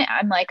come in,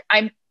 I'm like,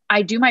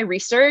 I do my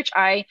research.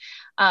 I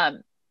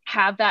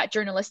have that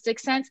journalistic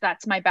sense.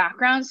 That's my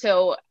background.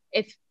 So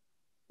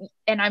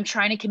and I'm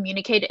trying to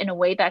communicate in a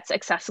way that's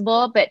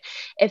accessible, but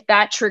if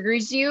that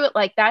triggers you,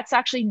 like, that's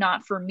actually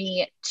not for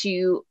me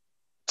to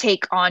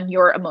take on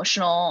your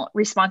emotional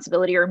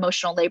responsibility or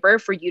emotional labor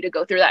for you to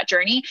go through that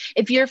journey.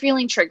 If you're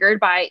feeling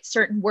triggered by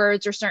certain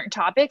words or certain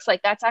topics,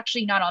 like, that's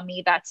actually not on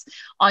me, that's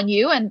on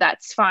you, and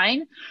that's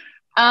fine.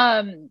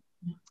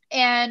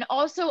 And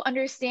also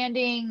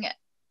understanding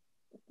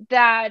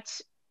that,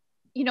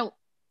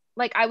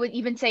 like, I would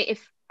even say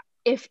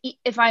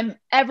if I'm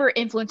ever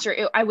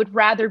influencer, I would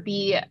rather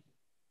be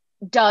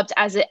dubbed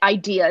as an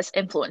ideas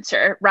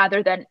influencer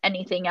rather than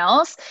anything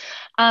else.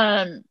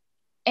 And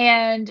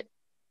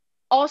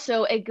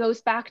also it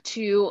goes back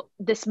to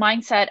this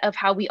mindset of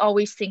how we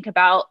always think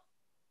about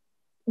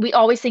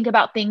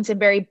things in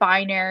very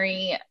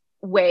binary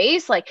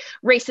ways. Like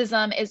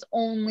racism is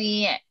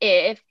only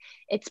if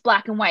it's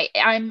black and white.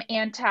 I'm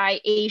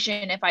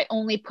anti-Asian if I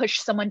only push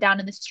someone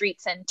down in the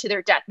streets and to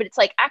their death. But it's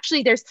like,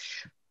 actually, there's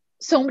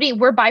so many,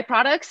 we're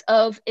byproducts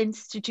of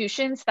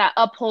institutions that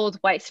uphold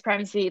white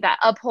supremacy, that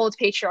uphold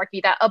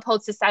patriarchy, that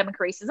uphold systemic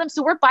racism.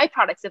 So we're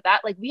byproducts of that.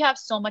 Like, we have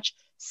so much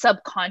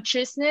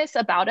subconsciousness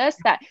about us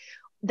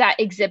that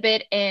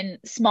exhibit in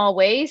small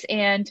ways.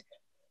 And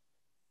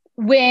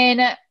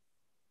when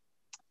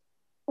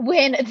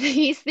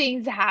these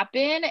things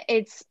happen,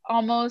 it's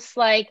almost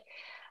like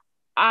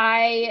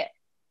I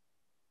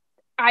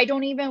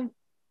don't even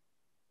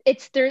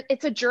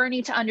it's a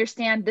journey to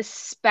understand the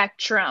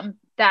spectrum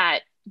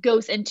that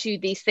goes into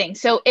these things.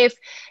 So if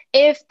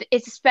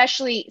it's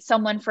especially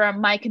someone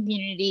from my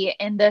community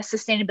in the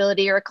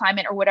sustainability or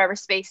climate or whatever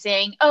space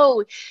saying,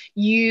 oh,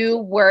 you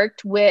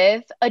worked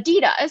with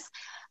Adidas,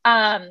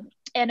 and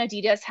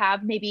Adidas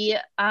have maybe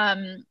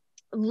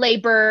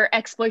labor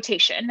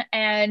exploitation,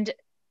 and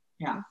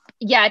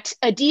yet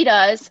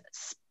Adidas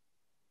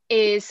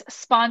is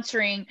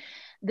sponsoring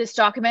this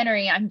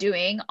documentary I'm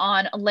doing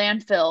on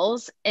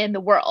landfills in the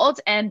world.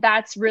 And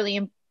that's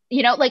really,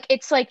 like,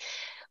 it's like,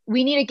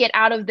 we need to get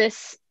out of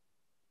this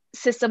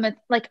system.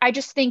 Like, I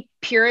just think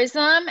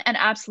purism and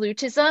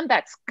absolutism,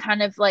 that's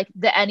kind of like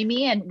the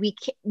enemy. And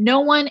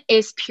no one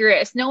is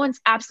purist. No one's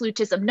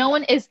absolutism. No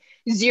one is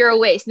zero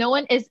waste. No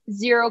one is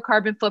zero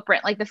carbon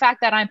footprint. Like the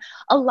fact that I'm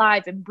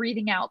alive and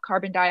breathing out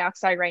carbon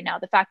dioxide right now,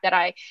 the fact that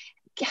I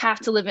have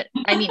to live in,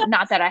 I mean,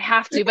 not that I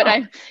have to, but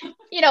I'm,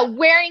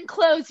 wearing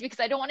clothes because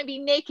I don't want to be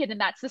naked, and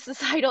that's the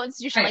societal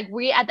institution. Right. Like,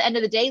 we, at the end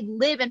of the day,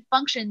 live and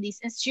function in these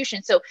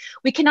institutions. So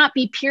we cannot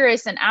be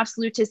purists and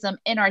absolutism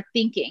in our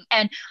thinking.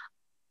 And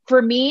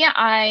for me,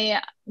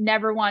 I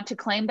never want to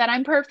claim that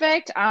I'm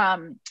perfect.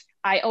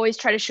 I always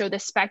try to show the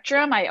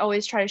spectrum. I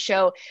always try to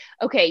show,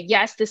 okay,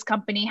 yes, this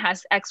company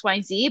has X,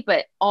 Y, Z,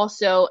 but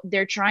also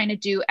they're trying to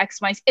do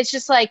X, Y. It's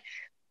just like,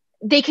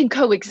 they can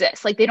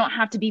coexist. Like, they don't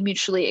have to be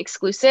mutually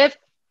exclusive.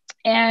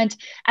 And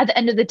at the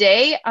end of the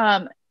day,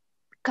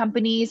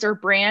 companies or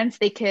brands,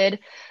 they could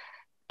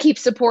keep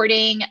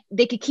supporting,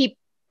 they could keep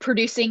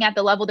producing at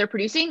the level they're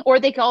producing, or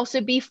they could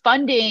also be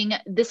funding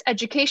this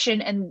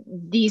education and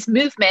these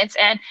movements.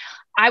 And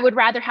I would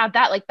rather have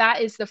that. Like,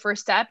 that is the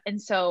first step.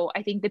 And so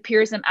I think the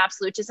purism,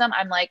 absolutism,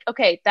 I'm like,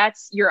 okay,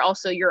 that's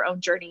also your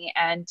own journey.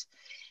 And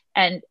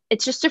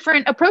it's just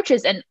different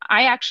approaches. And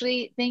I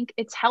actually think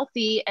it's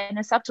healthy and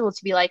acceptable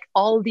to be like,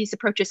 all of these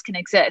approaches can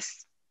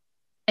exist.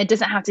 It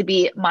doesn't have to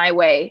be my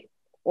way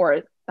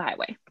or the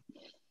highway.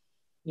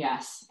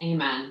 Yes.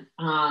 Amen.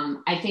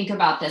 I think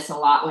about this a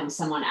lot when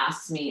someone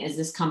asks me, is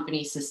this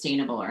company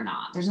sustainable or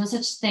not? There's no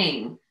such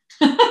thing.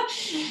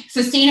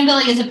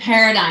 Sustainability is a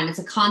paradigm. It's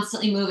a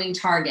constantly moving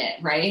target,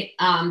 right?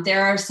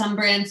 There are some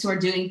brands who are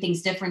doing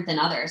things different than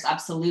others.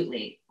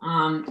 Absolutely.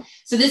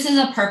 So this is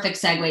a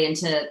perfect segue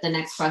into the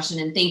next question.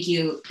 And thank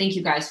you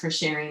guys for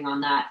sharing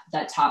on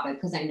that topic,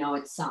 because I know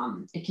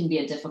it can be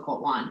a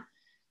difficult one.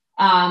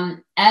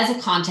 As a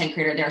content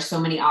creator, there are so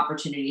many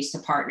opportunities to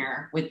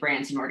partner with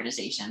brands and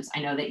organizations. I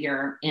know that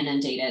you're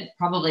inundated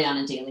probably on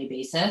a daily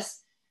basis.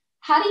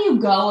 How do you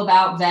go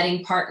about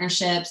vetting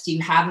partnerships? Do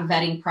you have a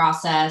vetting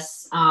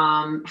process?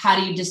 How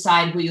do you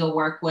decide who you'll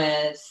work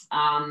with?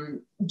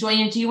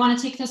 Doina, do you want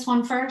to take this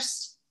one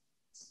first?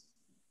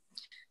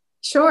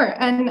 Sure.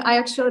 And I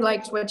actually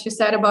liked what you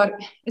said about,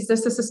 is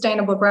this a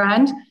sustainable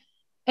brand?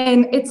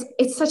 And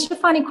it's such a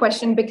funny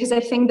question, because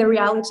I think the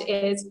reality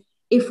is,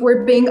 if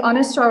we're being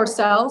honest to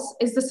ourselves,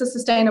 is this a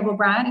sustainable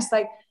brand? It's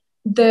like,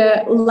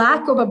 the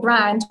lack of a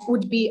brand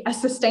would be a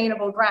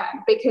sustainable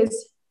brand,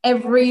 because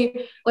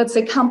every, let's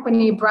say,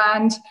 company,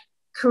 brand,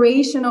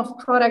 creation of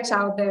product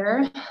out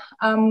there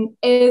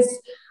is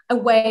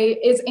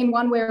in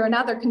one way or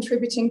another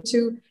contributing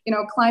to,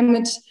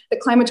 the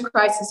climate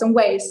crisis and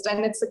waste,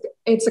 and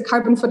it's a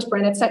carbon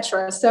footprint,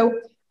 etc. So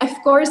of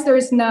course there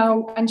is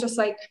no, and just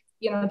like,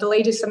 the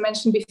ladies have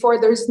mentioned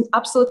before, there's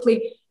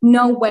absolutely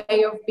no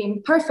way of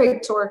being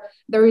perfect, or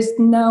there is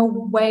no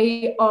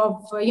way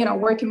of,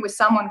 working with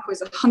someone who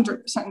is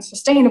 100%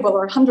 sustainable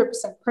or 100%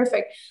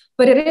 perfect.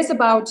 But it is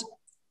about,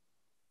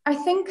 I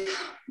think,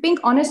 being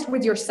honest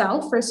with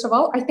yourself, first of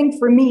all. I think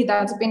for me,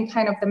 that's been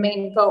kind of the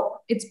main goal.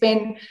 It's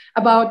been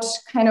about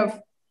kind of,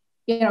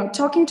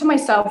 talking to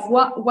myself,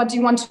 what do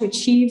you want to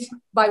achieve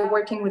by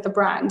working with a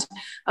brand?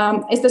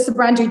 Is this a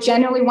brand you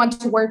genuinely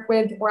want to work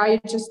with, or are you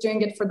just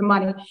doing it for the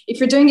money? If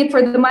you're doing it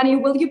for the money,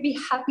 will you be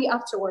happy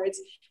afterwards?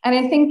 And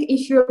I think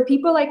if you're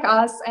people like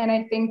us, and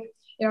I think,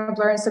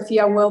 Blair and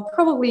Sophia will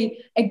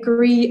probably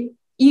agree,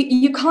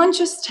 you can't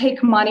just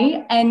take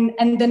money and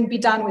then be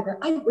done with it.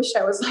 I wish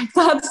I was like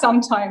that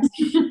sometimes.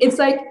 It's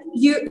like,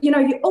 you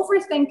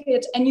overthink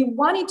it, and you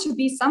want it to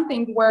be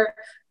something where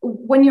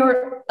when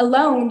you're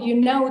alone,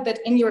 that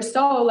in your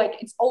soul,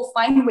 like, it's all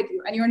fine with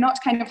you, and you're not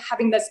kind of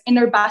having this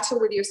inner battle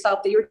with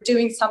yourself that you're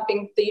doing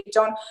something that you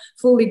don't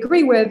fully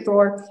agree with,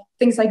 or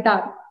things like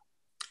that.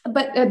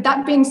 But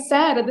that being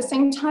said, at the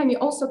same time, you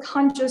also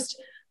can't just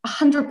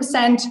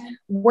 100%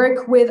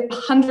 work with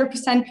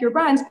 100% pure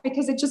brands,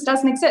 because it just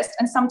doesn't exist.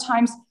 And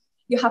sometimes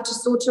you have to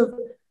sort of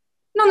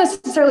not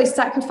necessarily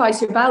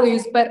sacrifice your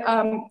values, but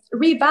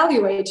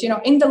reevaluate,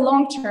 in the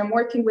long term,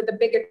 working with a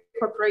bigger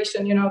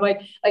corporation,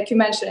 like you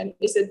mentioned,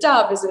 is it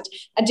Dove, is it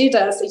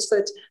Adidas, is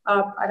it,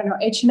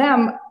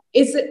 H&M?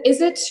 Is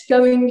it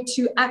going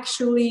to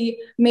actually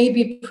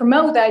maybe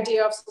promote the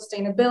idea of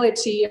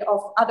sustainability,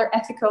 of other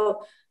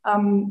ethical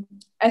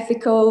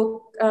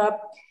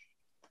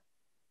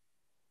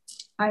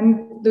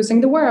I'm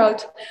losing the world,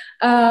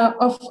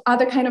 of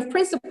other kind of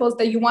principles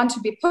that you want to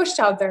be pushed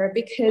out there.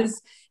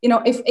 Because, you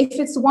know, if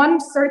it's one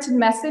certain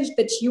message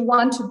that you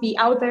want to be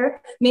out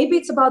there, maybe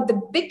it's about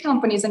the big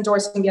companies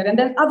endorsing it, and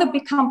then other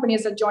big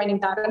companies are joining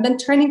that, and then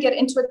turning it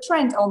into a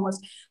trend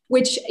almost,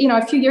 which, you know,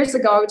 a few years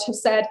ago I would have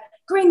said,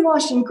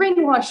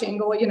 greenwashing,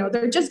 or, you know,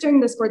 they're just doing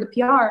this for the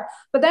PR.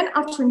 But then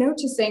after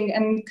noticing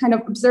and kind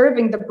of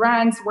observing the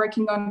brands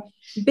working on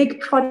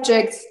big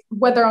projects,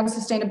 whether on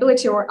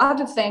sustainability or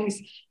other things,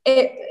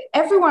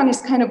 everyone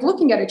is kind of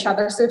looking at each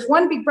other. So if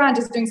one big brand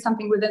is doing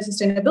something within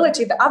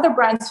sustainability, the other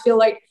brands feel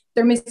like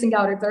they're missing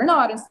out if they're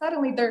not. And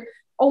suddenly they're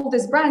all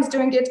these brands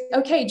doing it,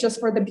 okay, just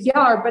for the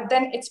PR, but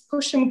then it's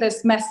pushing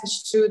this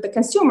message to the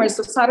consumers.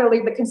 So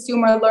suddenly the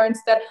consumer learns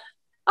that,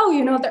 oh,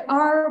 you know, there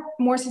are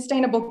more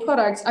sustainable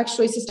products.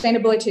 Actually,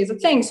 sustainability is a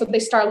thing. So they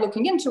start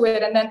looking into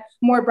it, and then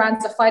more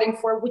brands are fighting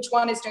for which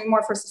one is doing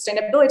more for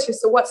sustainability.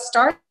 So what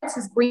starts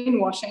as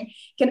greenwashing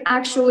can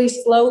actually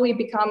slowly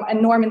become a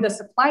norm in the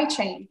supply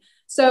chain.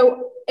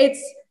 So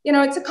it's, you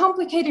know, it's a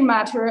complicated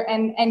matter.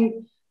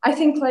 And I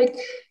think, like,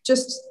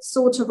 just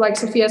sort of like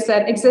Sophia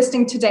said,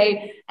 existing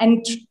today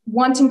and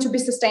wanting to be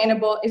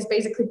sustainable is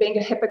basically being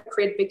a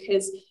hypocrite,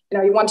 because, you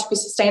know, you want to be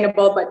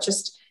sustainable, but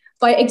just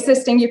by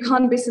existing, you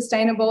can't be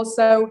sustainable.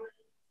 So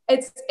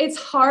it's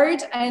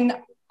hard. And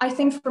I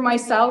think for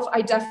myself,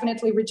 I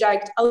definitely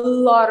reject a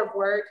lot of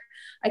work.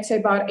 I'd say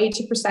about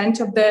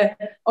 80% of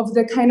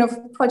the kind of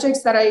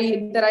projects that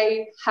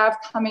I have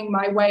coming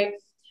my way.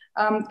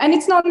 And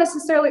it's not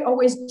necessarily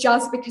always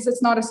just because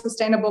it's not a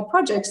sustainable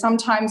project.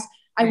 Sometimes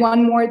I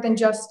want more than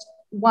just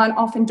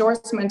one-off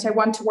endorsement. I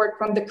want to work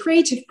on the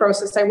creative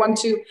process. I want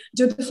to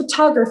do the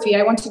photography.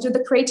 I want to do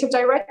the creative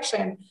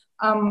direction.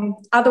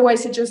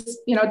 Otherwise, it just,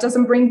 you know,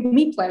 doesn't bring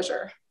me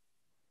pleasure.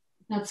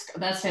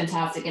 That's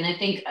fantastic. And I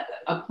think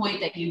a point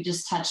that you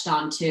just touched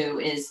on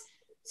too is,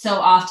 so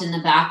often the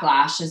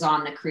backlash is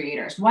on the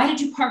creators. Why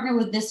did you partner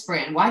with this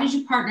brand? Why did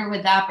you partner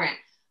with that brand?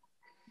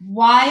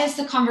 Why is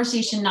the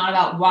conversation not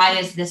about why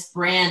is this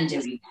brand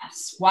doing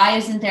this? Why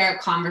isn't there a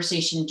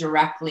conversation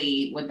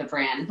directly with the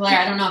brand? Blair,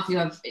 I don't know if you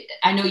have,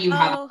 I know you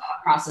have a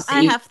process.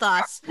 I have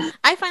thoughts.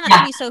 I find that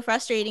to be so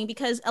frustrating,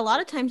 because a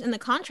lot of times in the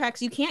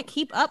contracts, you can't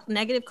keep up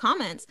negative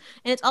comments.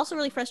 And it's also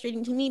really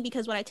frustrating to me,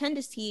 because what I tend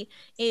to see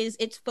is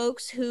it's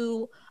folks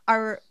who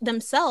are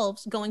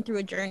themselves going through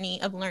a journey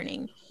of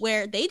learning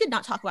where they did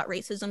not talk about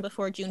racism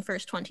before June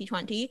 1st,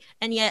 2020.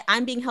 And yet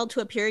I'm being held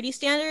to a purity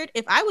standard.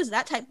 If I was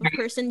that type of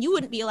person, you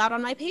wouldn't be allowed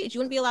on my page. You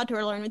wouldn't be allowed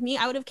to learn with me.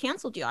 I would have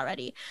canceled you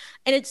already.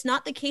 And it's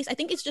not the case. I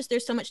think it's just,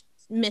 there's so much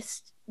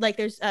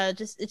there's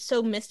just, it's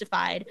so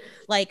mystified.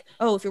 Like,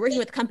 oh, if you're working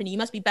with a company, you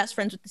must be best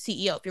friends with the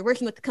CEO. If you're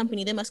working with the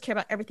company, they must care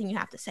about everything you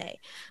have to say.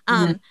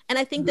 And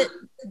I think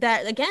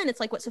that again, it's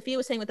like what Sophia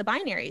was saying with the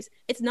binaries.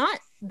 It's not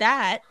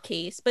that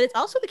case, but it's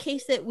also the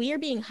case that we are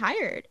being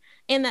hired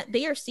and that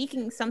they are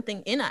seeking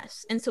something in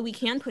us. And so we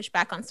can push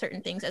back on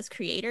certain things as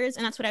creators.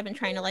 And that's what I've been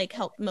trying to like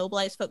help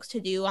mobilize folks to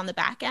do on the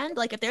back end.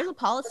 Like, if there's a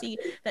policy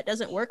that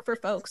doesn't work for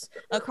folks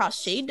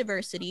across shade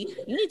diversity,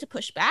 you need to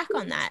push back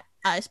on that.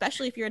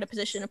 Especially if you're in a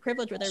position of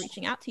privilege where they're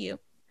reaching out to you.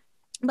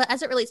 But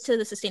as it relates to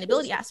the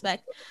sustainability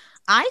aspect,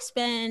 I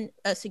spend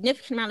a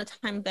significant amount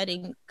of time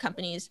vetting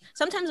companies.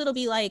 Sometimes it'll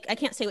be like, I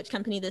can't say which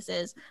company this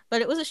is,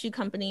 but it was a shoe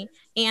company,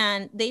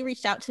 and they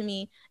reached out to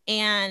me,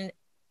 and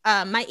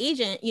my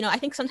agent, you know, I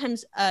think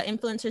sometimes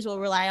influencers will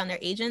rely on their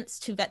agents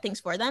to vet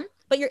things for them,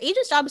 but your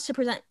agent's job is to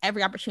present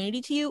every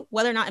opportunity to you,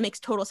 whether or not it makes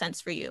total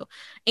sense for you.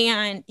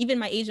 And even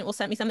my agent will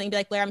send me something and be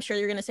like, Blair, I'm sure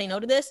you're going to say no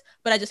to this,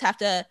 but I just have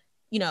to,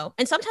 you know,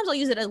 and sometimes I'll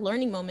use it as a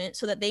learning moment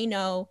so that they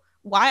know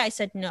why I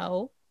said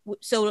no.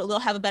 So they'll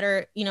have a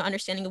better, you know,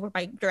 understanding of where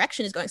my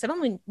direction is going. So I've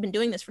only been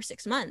doing this for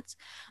 6 months.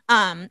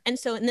 And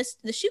so in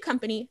the shoe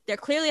company, they're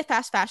clearly a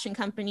fast fashion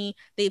company.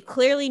 They're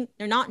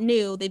not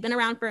new. They've been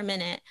around for a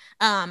minute,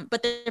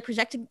 but they're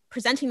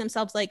presenting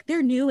themselves like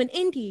they're new and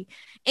indie.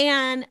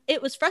 And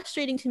it was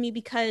frustrating to me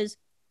because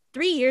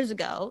 3 years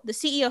ago, the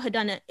CEO had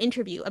done an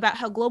interview about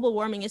how global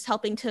warming is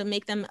helping to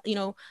make them, you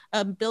know,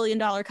 $1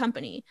 billion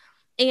company.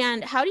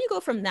 And how do you go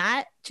from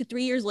that to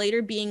 3 years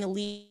later being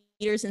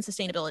leaders in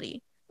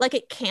sustainability? Like,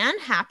 it can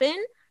happen,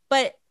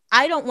 but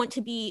I don't want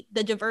to be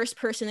the diverse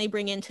person they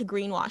bring in to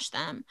greenwash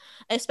them,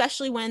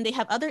 especially when they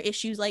have other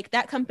issues. Like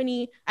that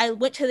company, I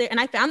went to and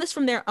I found this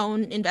from their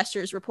own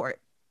investors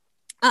report.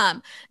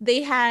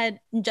 They had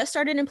just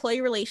started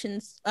employee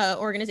relations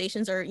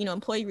organizations, or, you know,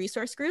 employee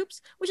resource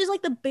groups, which is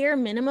like the bare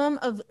minimum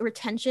of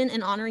retention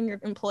and honoring your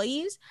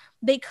employees.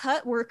 They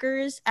cut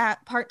workers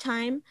at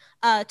part-time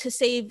to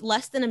save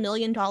less than $1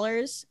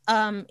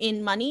 million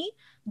in money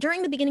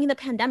during the beginning of the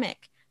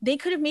pandemic. They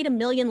could have made $1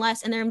 million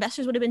less and their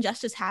investors would have been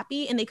just as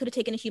happy, and they could have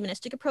taken a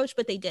humanistic approach,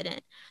 but they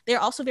didn't. They're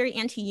also very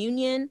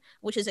anti-union,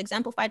 which is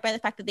exemplified by the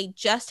fact that they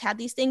just had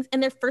these things,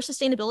 and their first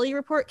sustainability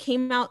report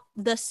came out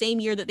the same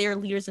year that they are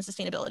leaders in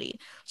sustainability.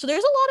 So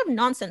there's a lot of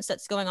nonsense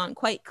that's going on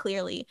quite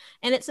clearly.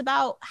 And it's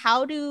about,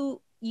 how do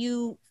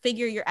you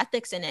figure your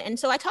ethics in it. And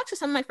so I talked to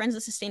some of my friends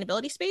in the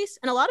sustainability space,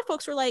 and a lot of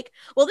folks were like,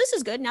 well, this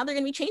is good. Now they're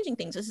going to be changing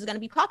things. This is going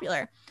to be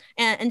popular.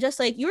 And just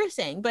like you were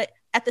saying, but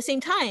at the same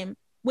time,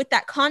 with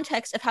that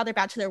context of how they're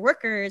bad to their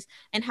workers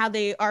and how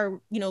they are,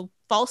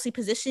 falsely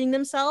positioning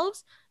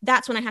themselves,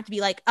 that's when I have to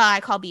be like, I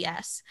call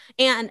BS.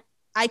 And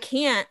I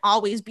can't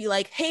always be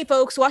like, hey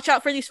folks, watch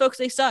out for these folks,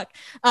 they suck.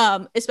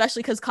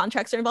 Especially because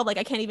contracts are involved. Like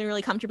I can't even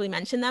really comfortably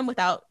mention them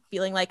without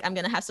feeling like I'm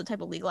going to have some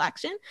type of legal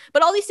action.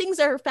 But all these things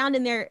are found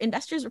in their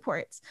investors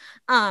reports.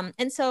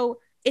 And so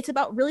it's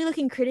about really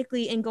looking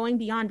critically and going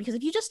beyond, because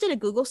if you just did a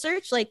Google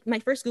search, like my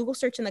first Google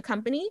search in the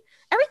company,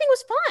 everything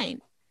was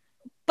fine.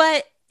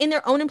 But in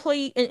their own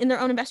in their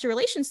own investor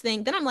relations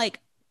thing, then I'm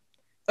like,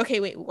 okay,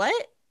 wait,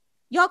 what?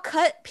 Y'all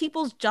cut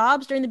people's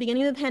jobs during the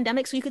beginning of the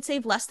pandemic so you could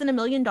save less than $1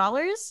 million?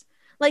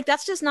 Like,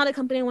 that's just not a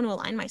company I want to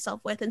align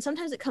myself with. And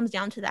sometimes it comes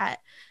down to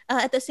that.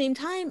 At the same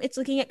time, it's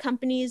looking at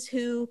companies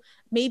who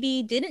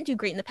maybe didn't do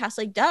great in the past,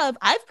 like Dove.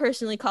 I've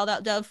personally called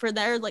out Dove for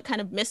their like kind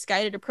of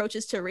misguided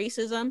approaches to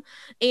racism.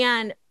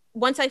 And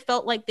once I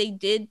felt like they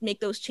did make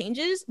those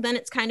changes, then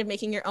it's kind of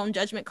making your own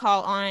judgment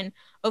call on,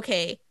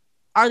 okay,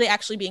 are they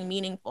actually being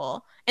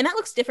meaningful? And that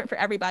looks different for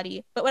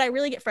everybody. But what I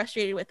really get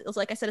frustrated with is,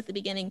 like I said at the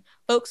beginning,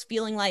 folks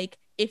feeling like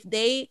if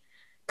they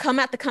come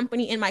at the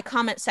company in my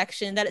comment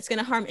section, that it's going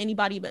to harm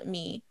anybody but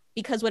me,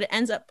 because what it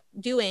ends up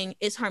doing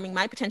is harming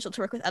my potential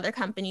to work with other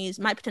companies,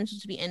 my potential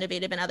to be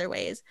innovative in other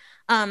ways.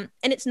 And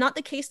it's not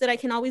the case that I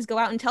can always go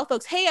out and tell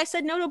folks, hey, I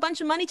said no to a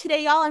bunch of money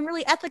today, y'all, I'm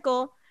really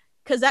ethical,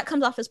 because that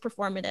comes off as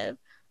performative.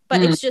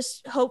 But it's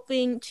just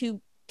hoping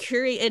to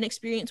curate an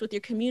experience with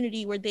your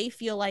community where they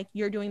feel like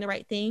you're doing the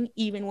right thing,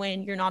 even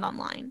when you're not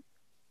online.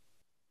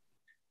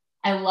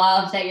 I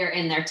love that you're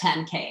in their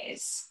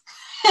 10Ks.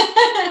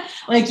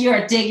 Like you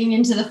are digging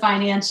into the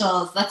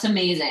financials. That's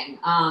amazing.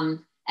 And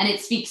it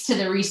speaks to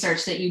the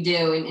research that you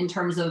do in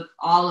terms of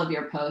all of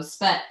your posts.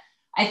 But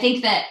I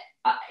think that,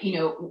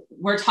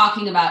 we're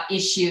talking about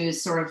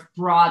issues sort of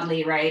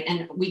broadly, right?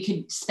 And we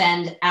could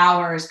spend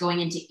hours going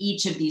into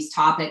each of these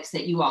topics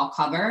that you all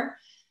cover.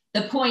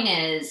 The point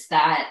is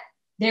that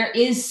there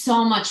is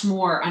so much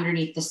more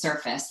underneath the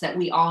surface that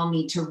we all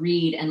need to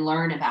read and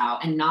learn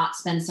about, and not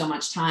spend so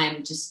much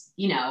time just,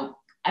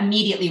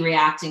 immediately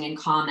reacting and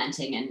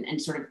commenting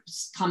and sort of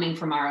coming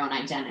from our own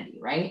identity,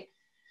 right?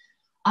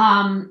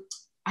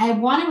 I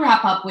want to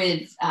wrap up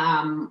with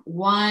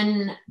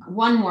one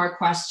more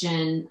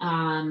question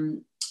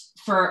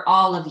for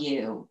all of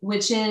you,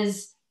 which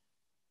is,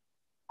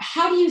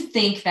 how do you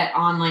think that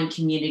online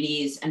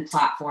communities and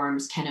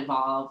platforms can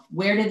evolve?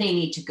 Where do they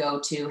need to go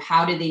to?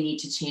 How do they need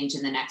to change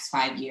in the next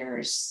 5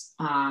 years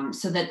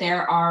so that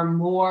there are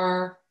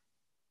more?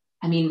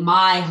 I mean,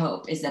 my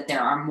hope is that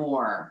there are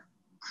more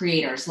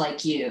creators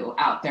like you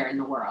out there in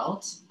the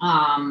world,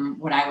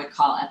 what I would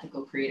call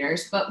ethical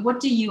creators. But what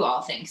do you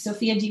all think?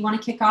 Sophia, do you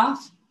want to kick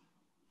off?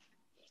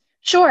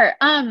 Sure.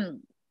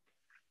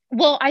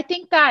 Well, I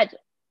think that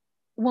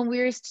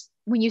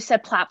when you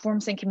said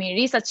platforms and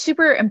communities, that's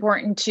super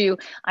important to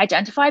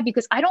identify,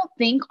 because I don't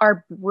think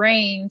our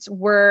brains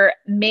were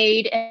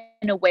made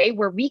in a way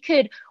where we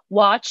could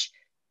watch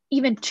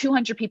even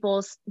 200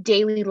 people's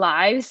daily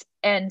lives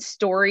and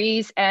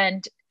stories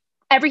and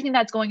everything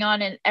that's going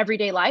on in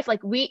everyday life.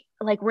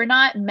 We're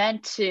not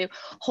meant to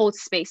hold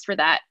space for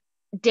that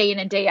day in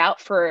and day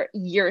out for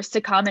years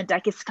to come and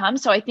decades to come.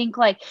 So I think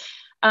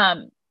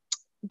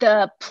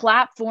the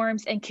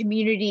platforms and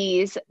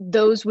communities,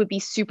 those would be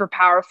super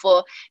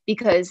powerful,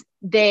 because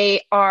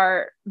they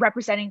are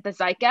representing the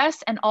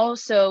zeitgeist and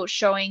also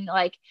showing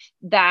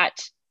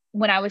that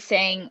when I was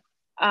saying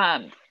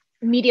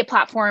media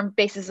platform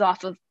bases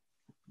off of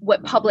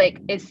what the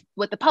public is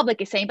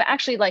saying, but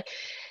actually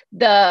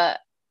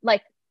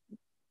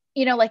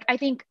I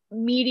think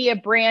media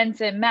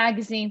brands and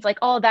magazines,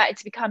 all of that,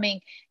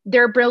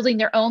 they're building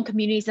their own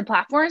communities and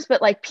platforms,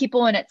 but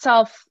people in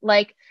itself,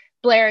 like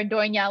Blair and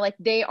Doina,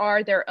 they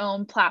are their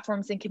own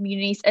platforms and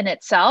communities in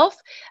itself.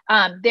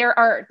 There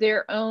are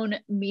their own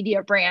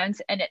media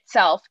brands in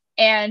itself.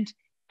 And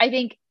I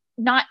think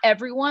not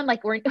everyone,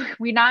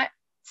 we're not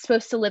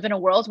supposed to live in a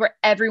world where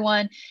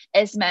everyone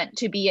is meant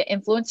to be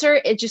an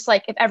influencer. It's just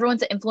if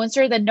everyone's an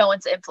influencer, then no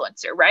one's an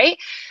influencer, right?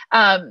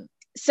 And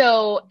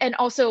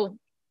also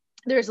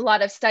there's a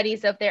lot of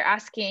studies of they're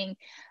asking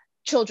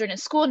children in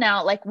school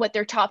now, what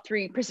their top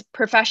 3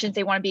 professions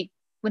they want to be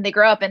when they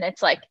grow up. And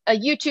it's a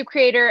YouTube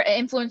creator,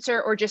 an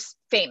influencer, or just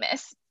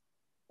famous,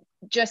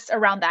 just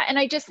around that. And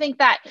I just think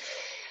that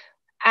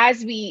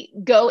as we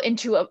go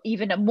into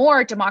even a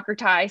more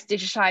democratized,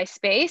 digitized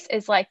space,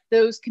 is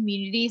those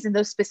communities and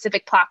those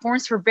specific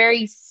platforms for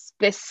very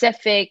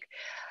specific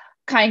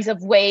kinds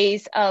of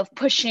ways of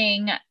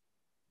pushing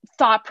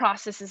thought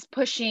processes,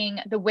 pushing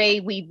the way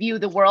we view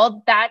the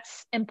world,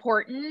 that's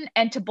important.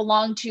 And to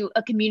belong to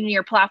a community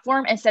or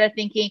platform, instead of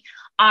thinking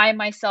I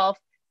myself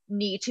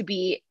need to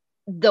be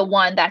the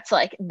one that's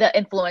the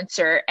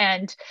influencer.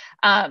 And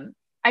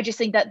I just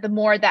think that the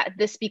more that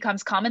this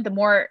becomes common, the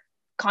more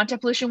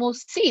content pollution we'll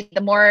see,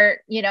 the more,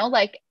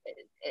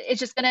 it's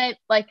just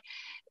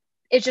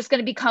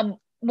gonna become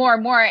more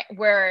and more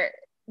where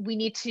we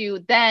need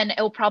to, then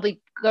it will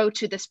probably go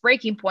to this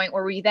breaking point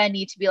where we then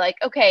need to be like,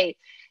 okay,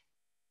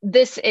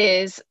 this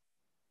is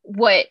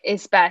what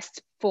is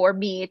best for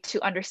me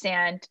to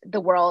understand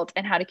the world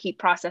and how to keep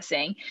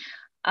processing.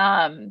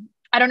 I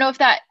don't know if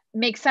that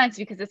makes sense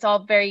because it's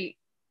all very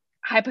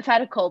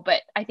hypothetical,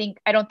 but I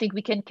don't think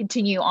we can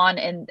continue on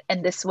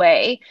in this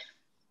way.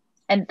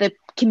 And the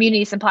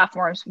communities and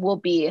platforms will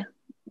be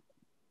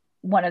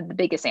one of the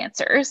biggest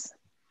answers.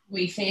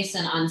 We face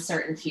an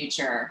uncertain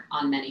future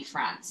on many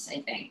fronts.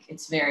 I think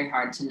it's very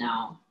hard to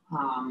know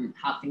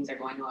how things are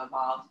going to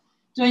evolve.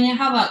 Doina,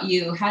 how about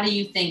you? How do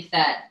you think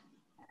that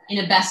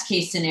in a best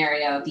case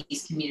scenario,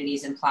 these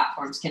communities and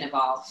platforms can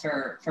evolve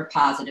for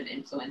positive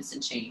influence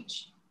and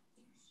change?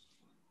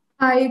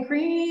 I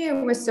agree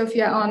with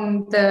Sophia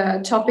on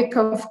the topic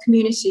of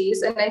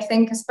communities. And I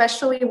think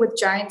especially with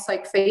giants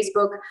like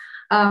Facebook,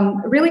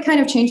 really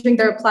kind of changing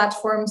their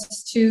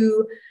platforms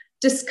to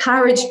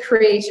discourage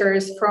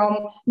creators from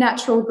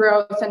natural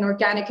growth and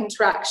organic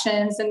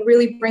interactions, and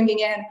really bringing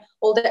in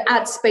all the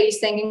ad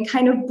spacing and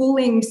kind of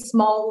bullying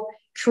small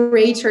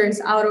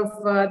creators out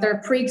of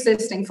their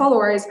pre-existing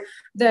followers.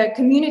 The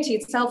community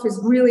itself is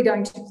really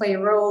going to play a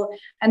role,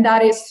 and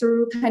that is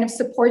through kind of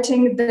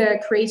supporting the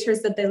creators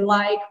that they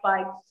like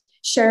by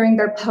sharing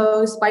their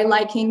posts, by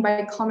liking,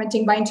 by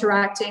commenting, by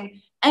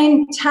interacting,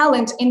 and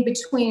talent in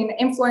between,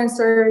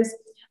 influencers,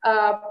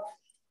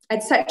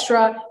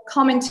 etc.,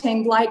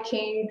 commenting,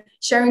 liking,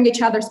 sharing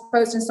each other's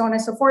posts, and so on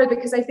and so forth,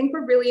 because I think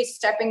we're really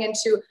stepping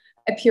into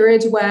a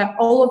period where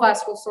all of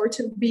us will sort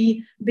of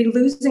be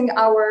losing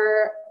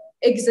our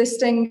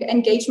existing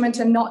engagement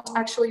and not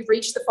actually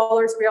reach the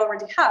followers we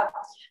already have.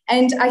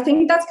 And I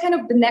think that's kind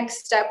of the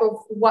next step of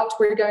what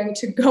we're going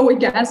to go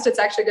against. It's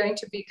actually going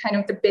to be kind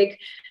of the big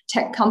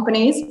tech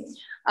companies.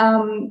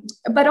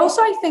 But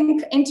also I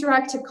think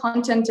interactive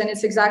content, and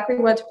it's exactly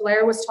what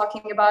Blair was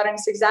talking about, and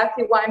it's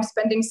exactly why I'm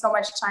spending so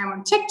much time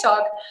on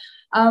TikTok.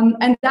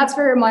 And that's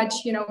very much,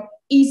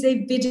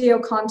 easy video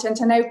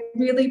content. And I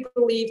really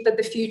believe that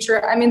the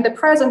future, I mean, the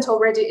present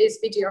already is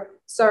video.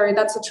 Sorry,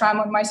 that's a tram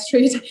on my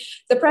street.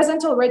 The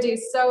present already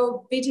is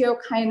so video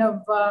kind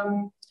of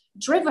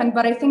driven,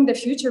 but I think the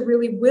future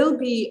really will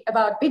be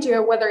about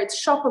video, whether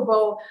it's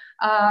shoppable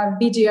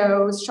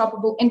videos,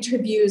 shoppable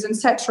interviews,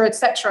 etc.,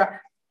 etc.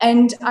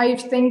 And I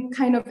think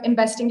kind of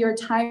investing your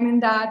time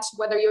in that,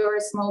 whether you're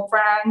a small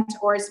brand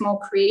or a small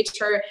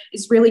creator,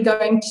 is really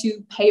going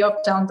to pay off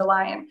down the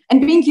line.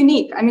 And being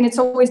unique, I mean, it's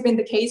always been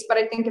the case, but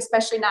I think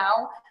especially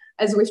now,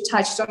 as we've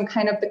touched on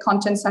kind of the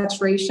content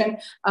saturation,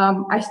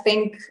 I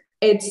think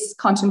it's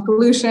content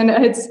pollution.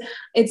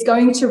 It's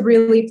going to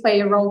really play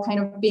a role kind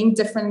of being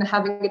different and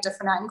having a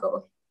different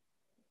angle.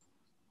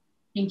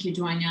 Thank you,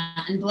 Doina.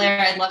 And Blair,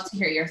 I'd love to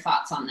hear your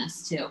thoughts on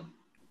this too.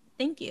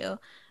 Thank you.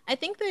 I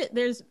think that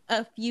there's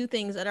a few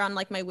things that are on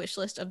like my wish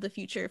list of the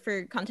future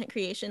for content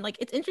creation. Like,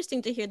 it's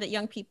interesting to hear that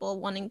young people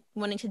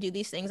wanting to do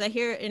these things. I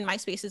hear in my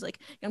spaces, like,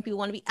 young people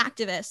want to be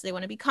activists, they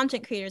want to be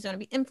content creators, they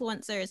want to be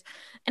influencers.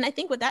 And I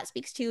think what that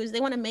speaks to is they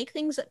want to make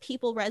things that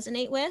people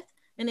resonate with,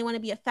 and they want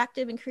to be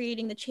effective in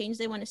creating the change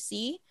they want to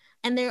see.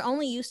 And they're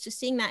only used to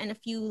seeing that in a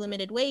few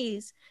limited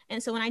ways.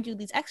 And so when I do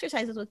these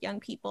exercises with young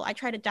people, I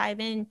try to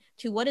dive in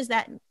to, what does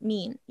that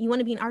mean? You want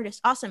to be an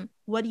artist? Awesome.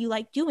 What do you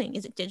like doing?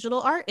 Is it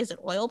digital art? Is it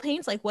oil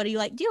paints? Like, what do you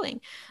like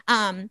doing?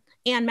 And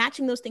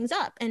matching those things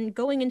up and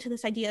going into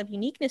this idea of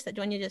uniqueness that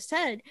Doina just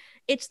said.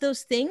 It's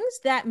those things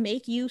that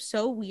make you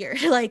so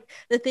weird. Like,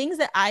 the things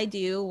that I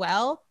do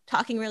well,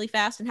 talking really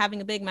fast and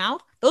having a big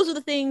mouth, those are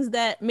the things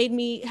that made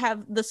me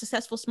have the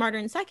successful Smarter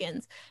in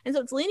Seconds. And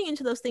so it's leaning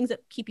into those things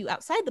that keep you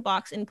outside the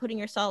box and putting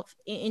yourself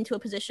into a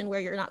position where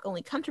you're not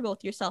only comfortable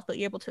with yourself, but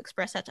you're able to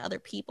express that to other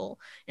people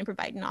and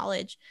provide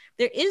knowledge.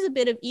 There is a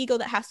bit of ego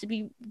that has to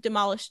be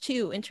demolished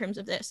too in terms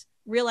of this,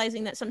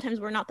 realizing that sometimes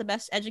we're not the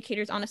best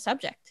educators on a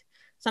subject.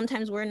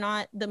 Sometimes we're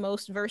not the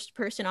most versed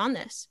person on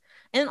this.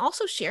 And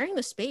also sharing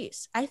the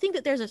space. I think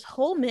that there's this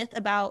whole myth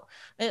about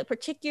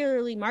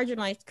particularly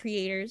marginalized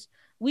creators.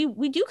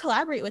 We do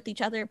collaborate with each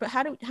other, but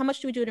how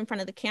much do we do it in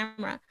front of the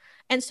camera?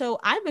 And so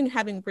I've been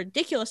having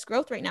ridiculous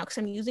growth right now because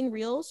I'm using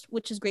Reels,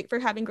 which is great for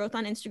having growth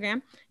on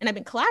Instagram. And I've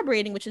been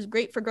collaborating, which is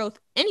great for growth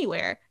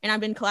anywhere. And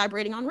I've been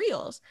collaborating on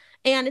Reels.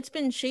 And it's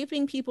been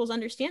shaping people's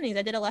understandings.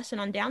 I did a lesson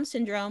on Down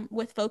syndrome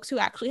with folks who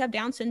actually have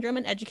Down syndrome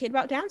and educate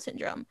about Down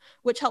syndrome,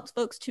 which helps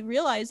folks to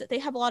realize that they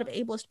have a lot of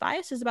ableist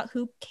biases about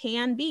who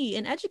can be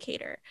an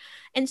educator.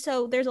 And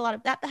so there's a lot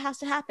of that has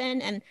to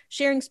happen. And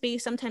sharing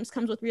space sometimes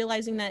comes with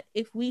realizing that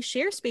if we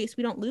share space,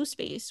 we don't lose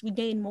space, we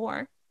gain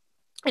more.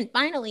 And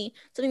finally,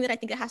 something that I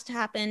think it has to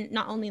happen,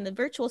 not only in the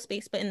virtual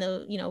space, but in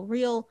the,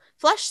 real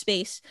flesh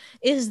space,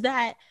 is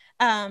that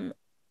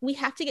we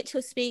have to get to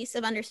a space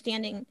of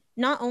understanding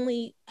not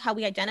only how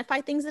we identify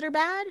things that are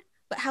bad,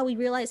 but how we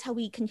realize how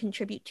we can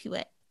contribute to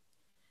it.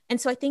 And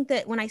so I think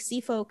that when I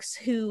see folks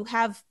who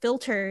have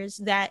filters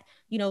that,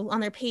 on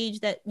their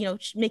page that,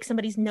 make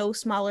somebody's nose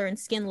smaller and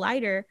skin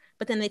lighter,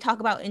 but then they talk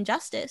about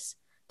injustice,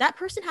 that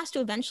person has to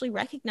eventually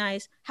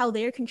recognize how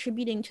they're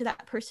contributing to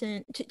that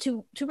person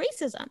to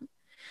racism.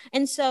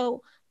 And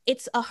so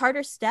it's a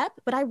harder step,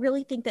 but I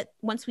really think that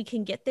once we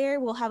can get there,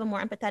 we'll have a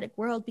more empathetic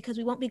world, because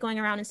we won't be going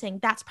around and saying,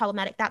 that's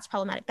problematic, that's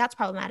problematic, that's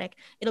problematic.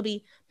 It'll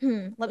be,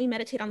 let me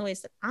meditate on the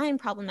ways that I'm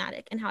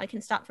problematic and how I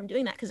can stop from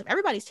doing that. Because if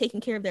everybody's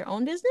taking care of their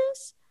own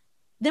business,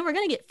 then we're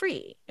going to get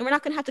free, and we're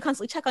not going to have to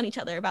constantly check on each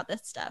other about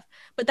this stuff.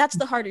 But that's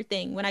the harder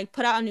thing. When I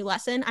put out a new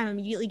lesson, I'm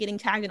immediately getting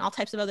tagged in all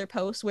types of other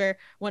posts where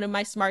one of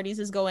my smarties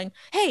is going,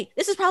 hey,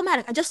 this is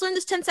problematic. I just learned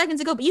this 10 seconds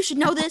ago, but you should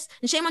know this,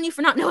 and shame on you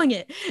for not knowing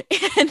it.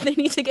 And they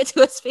need to get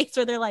to a space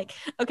where they're like,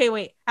 okay,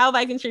 wait, how have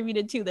I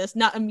contributed to this?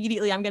 Not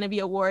immediately, I'm going to be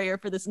a warrior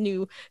for this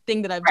new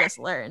thing that I've just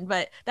learned.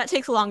 But that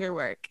takes longer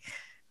work.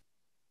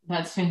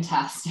 That's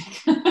fantastic.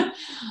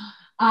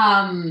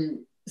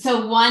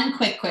 So one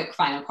quick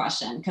final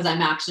question, because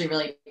I'm actually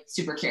really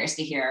super curious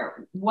to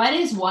hear, what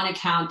is one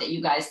account that you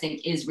guys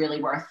think is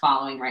really worth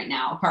following right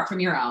now, apart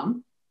from your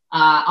own,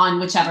 on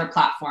whichever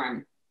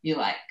platform you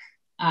like?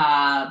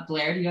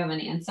 Blair, do you have an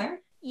answer?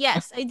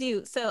 Yes, I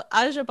do. So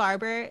Aja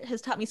Barber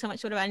has taught me so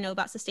much what I know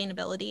about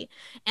sustainability.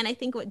 And I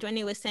think what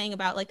Doina was saying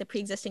about like the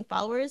pre-existing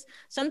followers,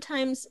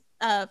 sometimes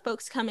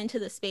folks come into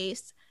the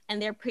space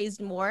and they're praised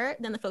more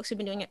than the folks who've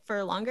been doing it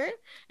for longer.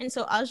 And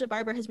so Aja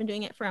Barber has been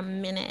doing it for a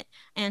minute.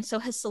 And so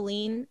has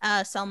Celine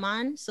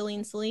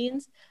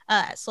Celine's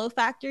at Slow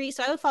Factory.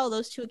 So I would follow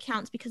those two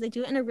accounts because they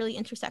do it in a really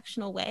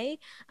intersectional way.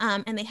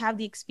 And they have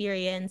the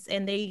experience,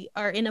 and they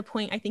are in a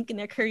point, I think, in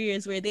their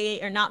careers where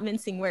they are not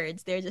mincing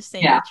words. They're just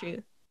saying the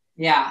truth.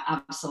 Yeah,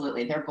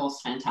 absolutely. They're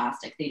both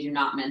fantastic. They do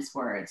not mince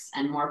words,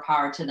 and more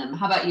power to them.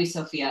 How about you,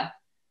 Sophia?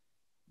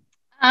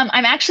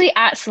 I'm actually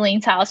at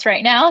Celine's house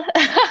right now.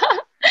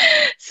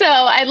 So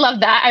I love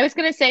that. I was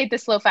going to say the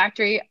Slow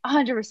Factory,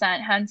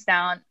 100%, hands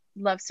down,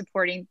 love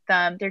supporting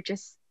them.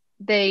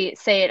 They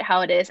say it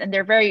how it is, and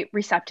they're very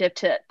receptive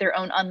to their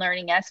own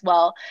unlearning as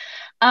well.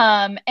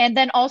 And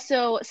then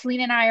also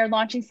Celine and I are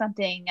launching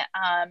something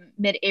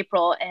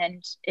mid-April,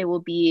 and it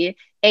will be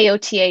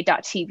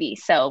aota.tv.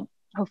 So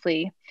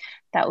hopefully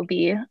that will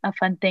be a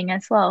fun thing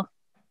as well.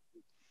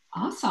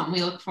 Awesome.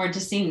 We look forward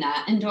to seeing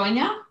that. And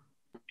Doina?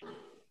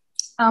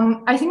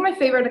 I think my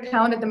favorite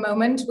account at the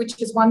moment,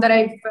 which is one that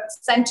I've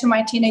sent to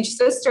my teenage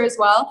sister as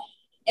well,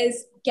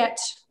 is Get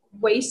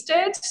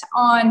Wasted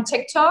on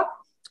TikTok.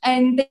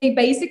 And they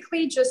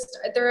basically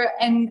they're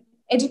an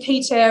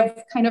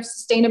educative kind of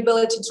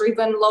sustainability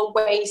driven low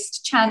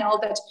waste channel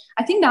that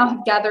I think now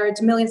have gathered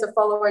millions of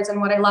followers.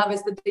 And what I love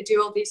is that they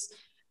do all these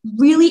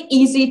really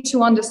easy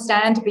to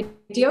understand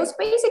videos,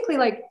 basically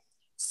like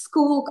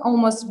school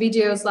almost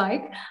videos,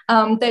 like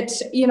that,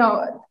 you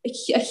know,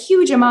 a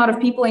huge amount of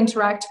people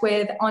interact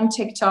with on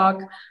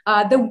TikTok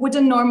that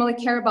wouldn't normally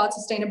care about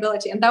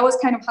sustainability. And that was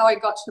kind of how I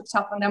got hooked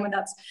up on them. And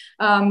that's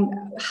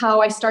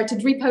how I started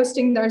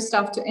reposting their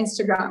stuff to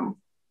Instagram.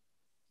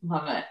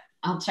 Love it.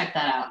 I'll check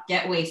that out.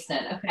 Get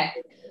Wasted. Okay.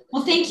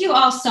 Well, thank you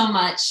all so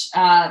much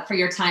for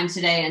your time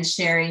today and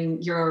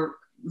sharing your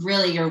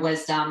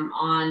wisdom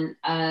on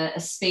a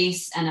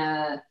space and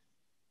a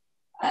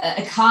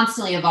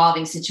constantly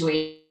evolving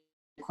situation,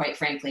 quite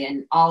frankly.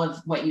 And all of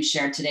what you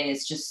shared today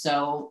is just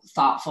so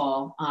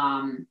thoughtful.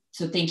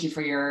 So thank you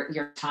for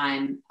your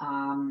time.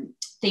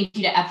 Thank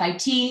you to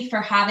FIT for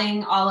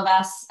having all of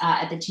us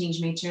at the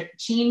Change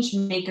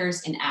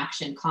Makers in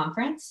Action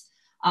conference.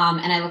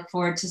 And I look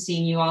forward to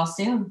seeing you all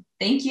soon.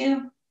 Thank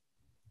you.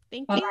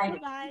 Thank you.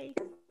 Bye.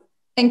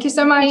 Thank you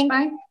so much.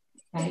 Bye.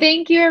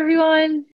 Thank you, everyone.